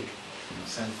konflikt, men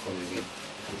sen kommer vi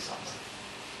bli sams.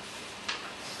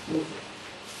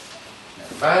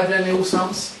 När världen är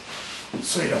osams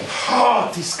så är de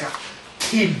hatiska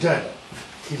till döden.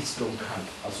 Tills de kan.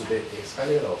 Alltså det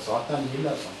eskalerar och Satan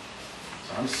gillar sånt.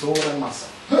 Så han sår en massa.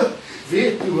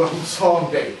 Vet du vad hon sa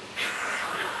om dig?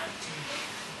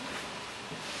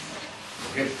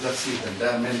 Och helt plötsligt den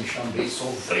där människan blir så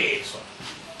vred.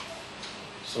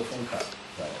 Så funkar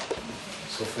världen.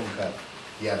 Så funkar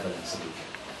djävulens rike.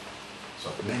 Så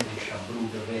att människa,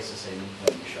 broder reser sig mot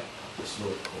människa och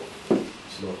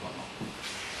slår honom.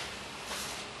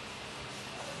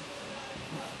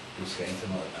 Du ska inte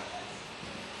mörda.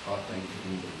 Hata inte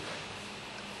din broder.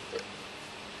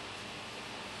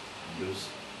 Om du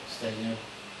stänger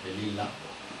det lilla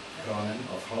kranen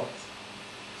av hat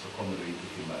så kommer du inte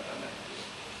till mördande.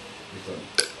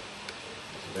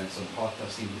 Så den som hatar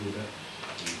sin broder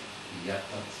i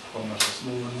hjärtat kommer så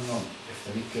småningom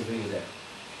efter mycket vrede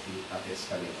till att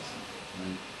eskalera sig.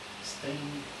 Men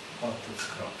stäng hatets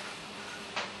kran.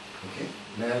 Okej?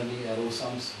 När ni är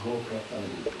osams, gå och prata med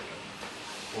din broder.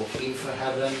 Och inför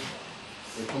Herren,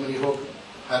 kommer ni ihåg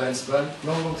Herrens bön?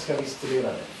 Någon gång ska vi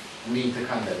studera det. Om ni inte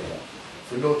kan det redan.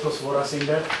 Förlåt oss våra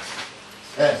synder.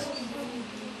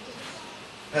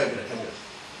 Högre.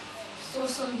 Så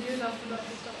som Gud har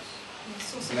förlåtit oss.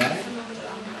 Så som Nej. vi förlåter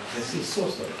andra. Precis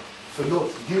så står det.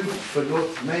 Förlåt Gud,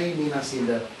 förlåt mig mina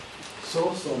synder.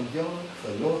 Så som jag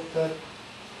förlåter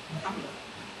andra.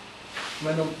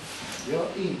 Men om jag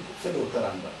inte förlåter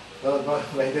andra,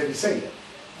 vad är det vi säger?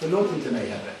 Förlåt inte mig,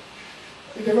 Herre.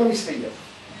 Det är vad vi säger.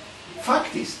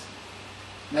 Faktiskt,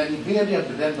 när ni ber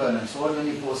den bönen så håller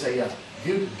ni på att säga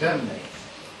Gud, döm mig.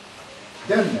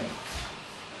 Döm mig.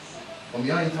 Om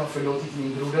jag inte har förlåtit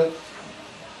min broder,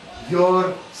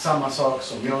 gör samma sak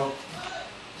som jag.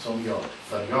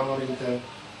 För jag har inte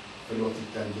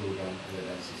förlåtit den brodern eller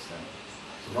den systern.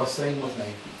 Så var sträng mot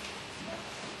mig.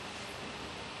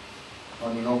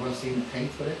 Har ni någonsin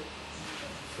tänkt på det?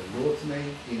 Förlåt mig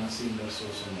dina synder så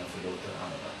som jag förlåter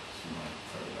andra som har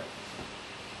förlåtit.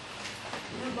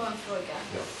 Jag har bara en fråga.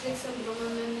 Ja. Till exempel om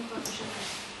en människa försöker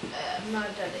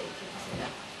mörda dig, kan jag säga.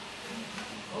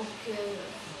 Och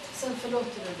sen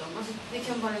förlåter du dem. Alltså, det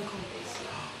kan vara en kompis.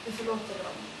 Du förlåter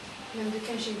dem. Men du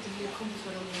kanske inte blir kompis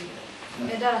med dem längre.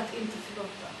 Är det att inte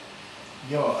förlåta?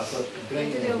 Ja, alltså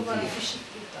Inte det att vara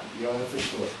försiktig då? Ja, jag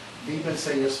förstår. Bibeln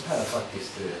säger så här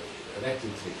faktiskt, rätt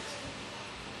uttryckt.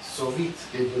 Så vitt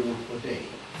det beror på dig,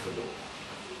 förlåt.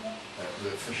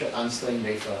 Försök ansträng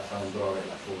dig för att ha en bra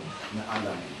relation med alla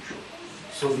människor.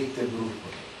 Så vitt det beror på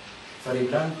dig. För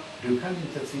ibland, du kan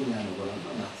inte tvinga någon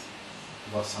annan att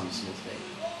vara sams mot dig.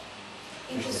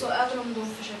 Inte så, även om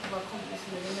de försöker vara kompis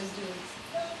med dig, men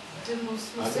du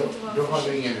måste Alltså, inte vara då har du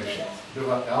försiktig. ingen ursäkt.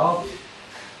 Ja.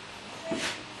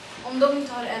 Om de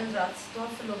inte har ändrats, då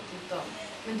har förlåtit dem.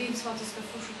 Men det är inte så att du ska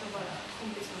fortsätta vara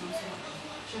kompis med någon som har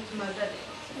försökt mörda dig.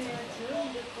 Men jag tror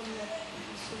det kommer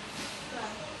sluta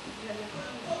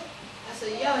relationen. Alltså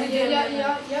jag vet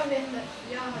att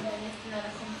jag hade en jättenära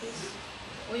kompis.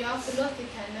 Och jag har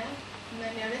förlåtit henne.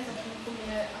 Men jag vet att hon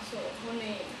kommer, alltså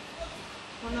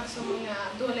hon har så många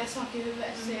dåliga saker i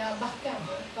huvudet. Så jag backar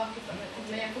bakifrån henne.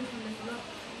 Men jag fortfarande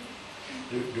förlåter henne.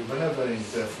 Du behöver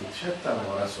inte fortsätta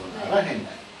vara så nära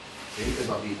henne. Det är inte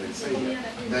vad Bibeln säger.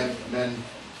 Men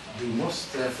du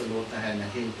måste förlåta henne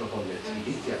helt och hållet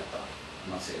i ditt hjärta.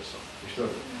 Om man säger så. Förstår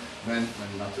du? Men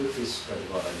naturligtvis ska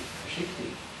du vara lite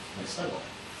försiktig nästa gång.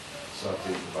 Så att du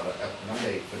inte bara öppnar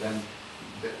dig för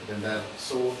den där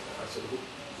så... Alltså,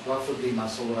 varför blir man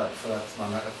sårad? För att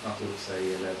man har öppnat upp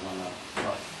sig eller man har...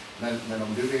 Ja. Men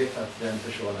om du vet att den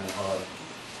personen har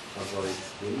varit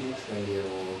dum mot dig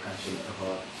och kanske inte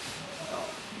har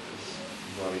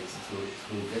varit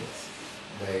troget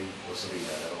dig och så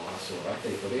vidare och har sårat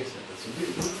dig på det sättet, så blir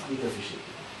du lite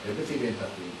försiktig. Det betyder inte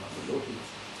att du inte har förlåtit.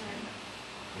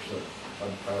 Förstår du?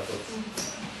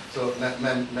 Så,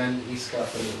 men vi ska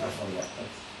förlåta från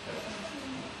hjärtat.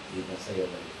 Bibeln säger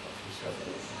det. Vi ska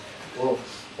förlåta. Och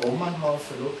om man har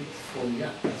förlåtit från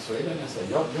hjärtat så är det nästan...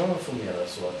 Jag fungerar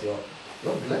så att jag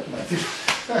glömmer till...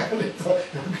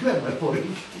 jag glömmer på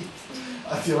riktigt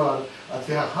att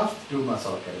vi har haft dumma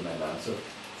saker emellan. Så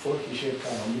folk i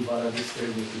kyrkan, om du bara visste hur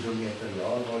mycket dumheter jag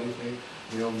har varit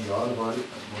med om,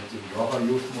 jag har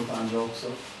gjort mot andra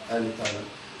också, ärligt talat.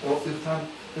 Och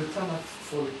utan att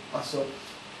folk, alltså,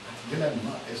 att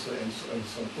glömma är så en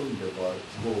sån underbar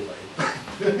gåva.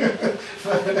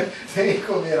 För tänk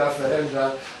om era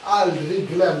föräldrar aldrig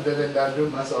glömde den där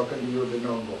dumma saken du gjorde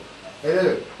någon gång. Eller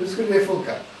hur? Hur skulle det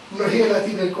funka? Om de hela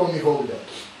tiden kom ihåg det.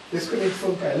 Det skulle inte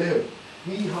funka, eller hur?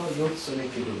 Vi har gjort så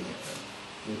mycket dumheter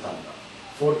mot andra.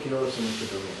 Folk gör så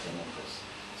mycket dumheter mot oss.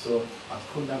 Så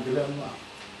att kunna glömma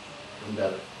de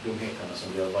där dumheterna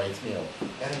som vi har varit med om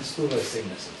är en stor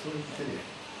välsignelse. Tror inte det?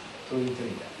 Tror inte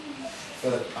det?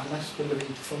 För att annars skulle vi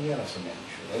inte fungera som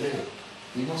människor, eller hur?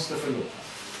 Vi måste förlåta.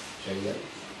 Tjejer?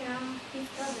 Jag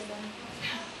hittade den.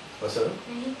 Vad sa du?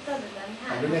 Jag hittade den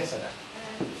här. Kan du läsa det?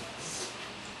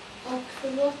 Och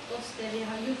förlåt oss det vi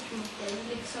har gjort mot dig,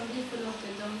 liksom vi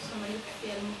förlåter dem som har gjort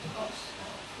fel mot oss.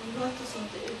 Och låt oss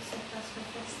inte utsättas för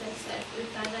frestelser,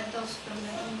 utan rädda oss från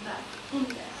den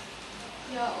onde.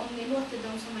 Ja, om ni låter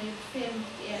dem som har gjort fel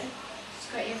mot er,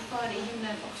 ska er far i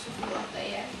himlen också förlåta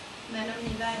er. Men om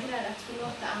ni vägrar att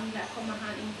förlåta andra, kommer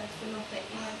han inte att förlåta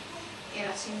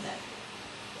era synder.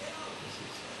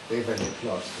 Det är väldigt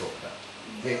klart språk där.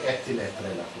 Det är 1-1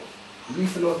 relation. Om vi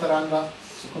förlåter andra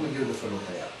så kommer Gud att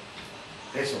förlåta er.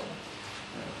 Det är så.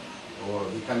 Och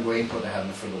vi kan gå in på det här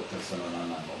med förlåtelse någon annan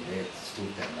gång. Det är ett stort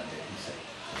ämne det i sig.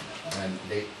 Men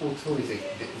det är otroligt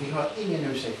viktigt. Vi har ingen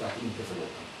ursäkt att inte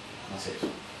förlåta. Man säger så.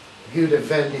 Gud är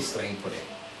väldigt sträng på det.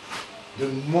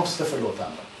 Du måste förlåta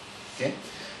andra. Okay?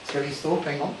 Ska vi stå upp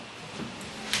en gång?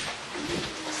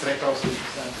 Sträcka oss ut.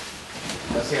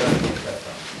 Jag ser att det är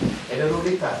detta. Är det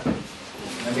roligt här?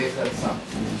 Men det är tröttsamt.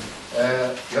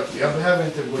 Jag behöver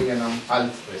inte gå igenom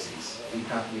allt precis.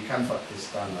 Vi kan faktiskt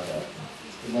stanna där.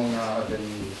 Hur många hade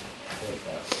ni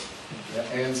träffat?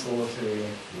 1, 2, 3,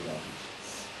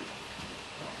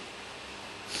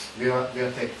 4. Vi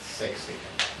har täckt 6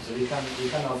 stycken. Så vi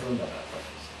kan avrunda där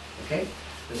faktiskt. Okej?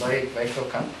 Okay? Vad är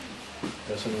klockan?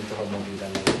 Jag som inte har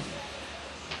mobilen med.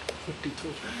 42.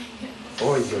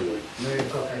 Oj. Nu är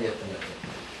klockan jättemycket.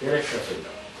 Det räcker för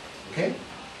idag. Okej?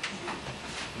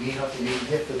 Okay? Ni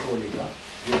är jättetåliga.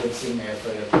 Vi vill se mer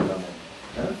för er tålamod.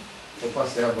 Ja?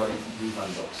 Hoppas det har varit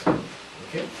givande också. Okej?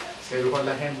 Okay? Ska vi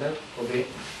hålla händer och be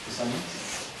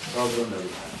tillsammans? Så avrundar vi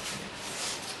här.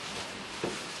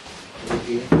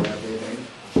 Okej, jag ber dig.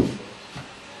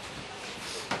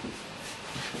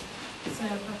 Så jag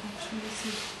bara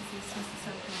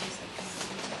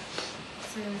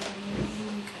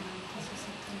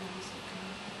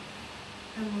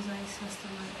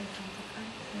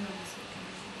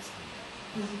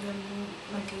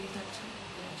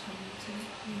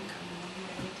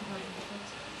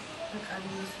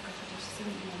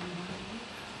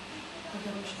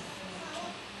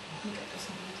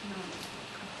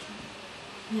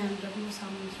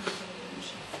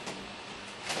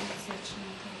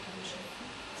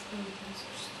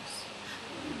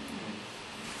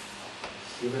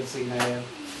Gud välsigna er.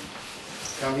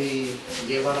 Kan vi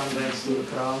ge varandra en stor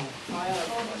kram?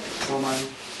 Sommar.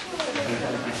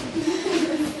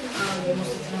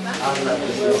 Alla.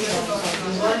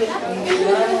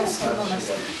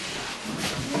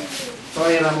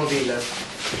 Ta era mobiler.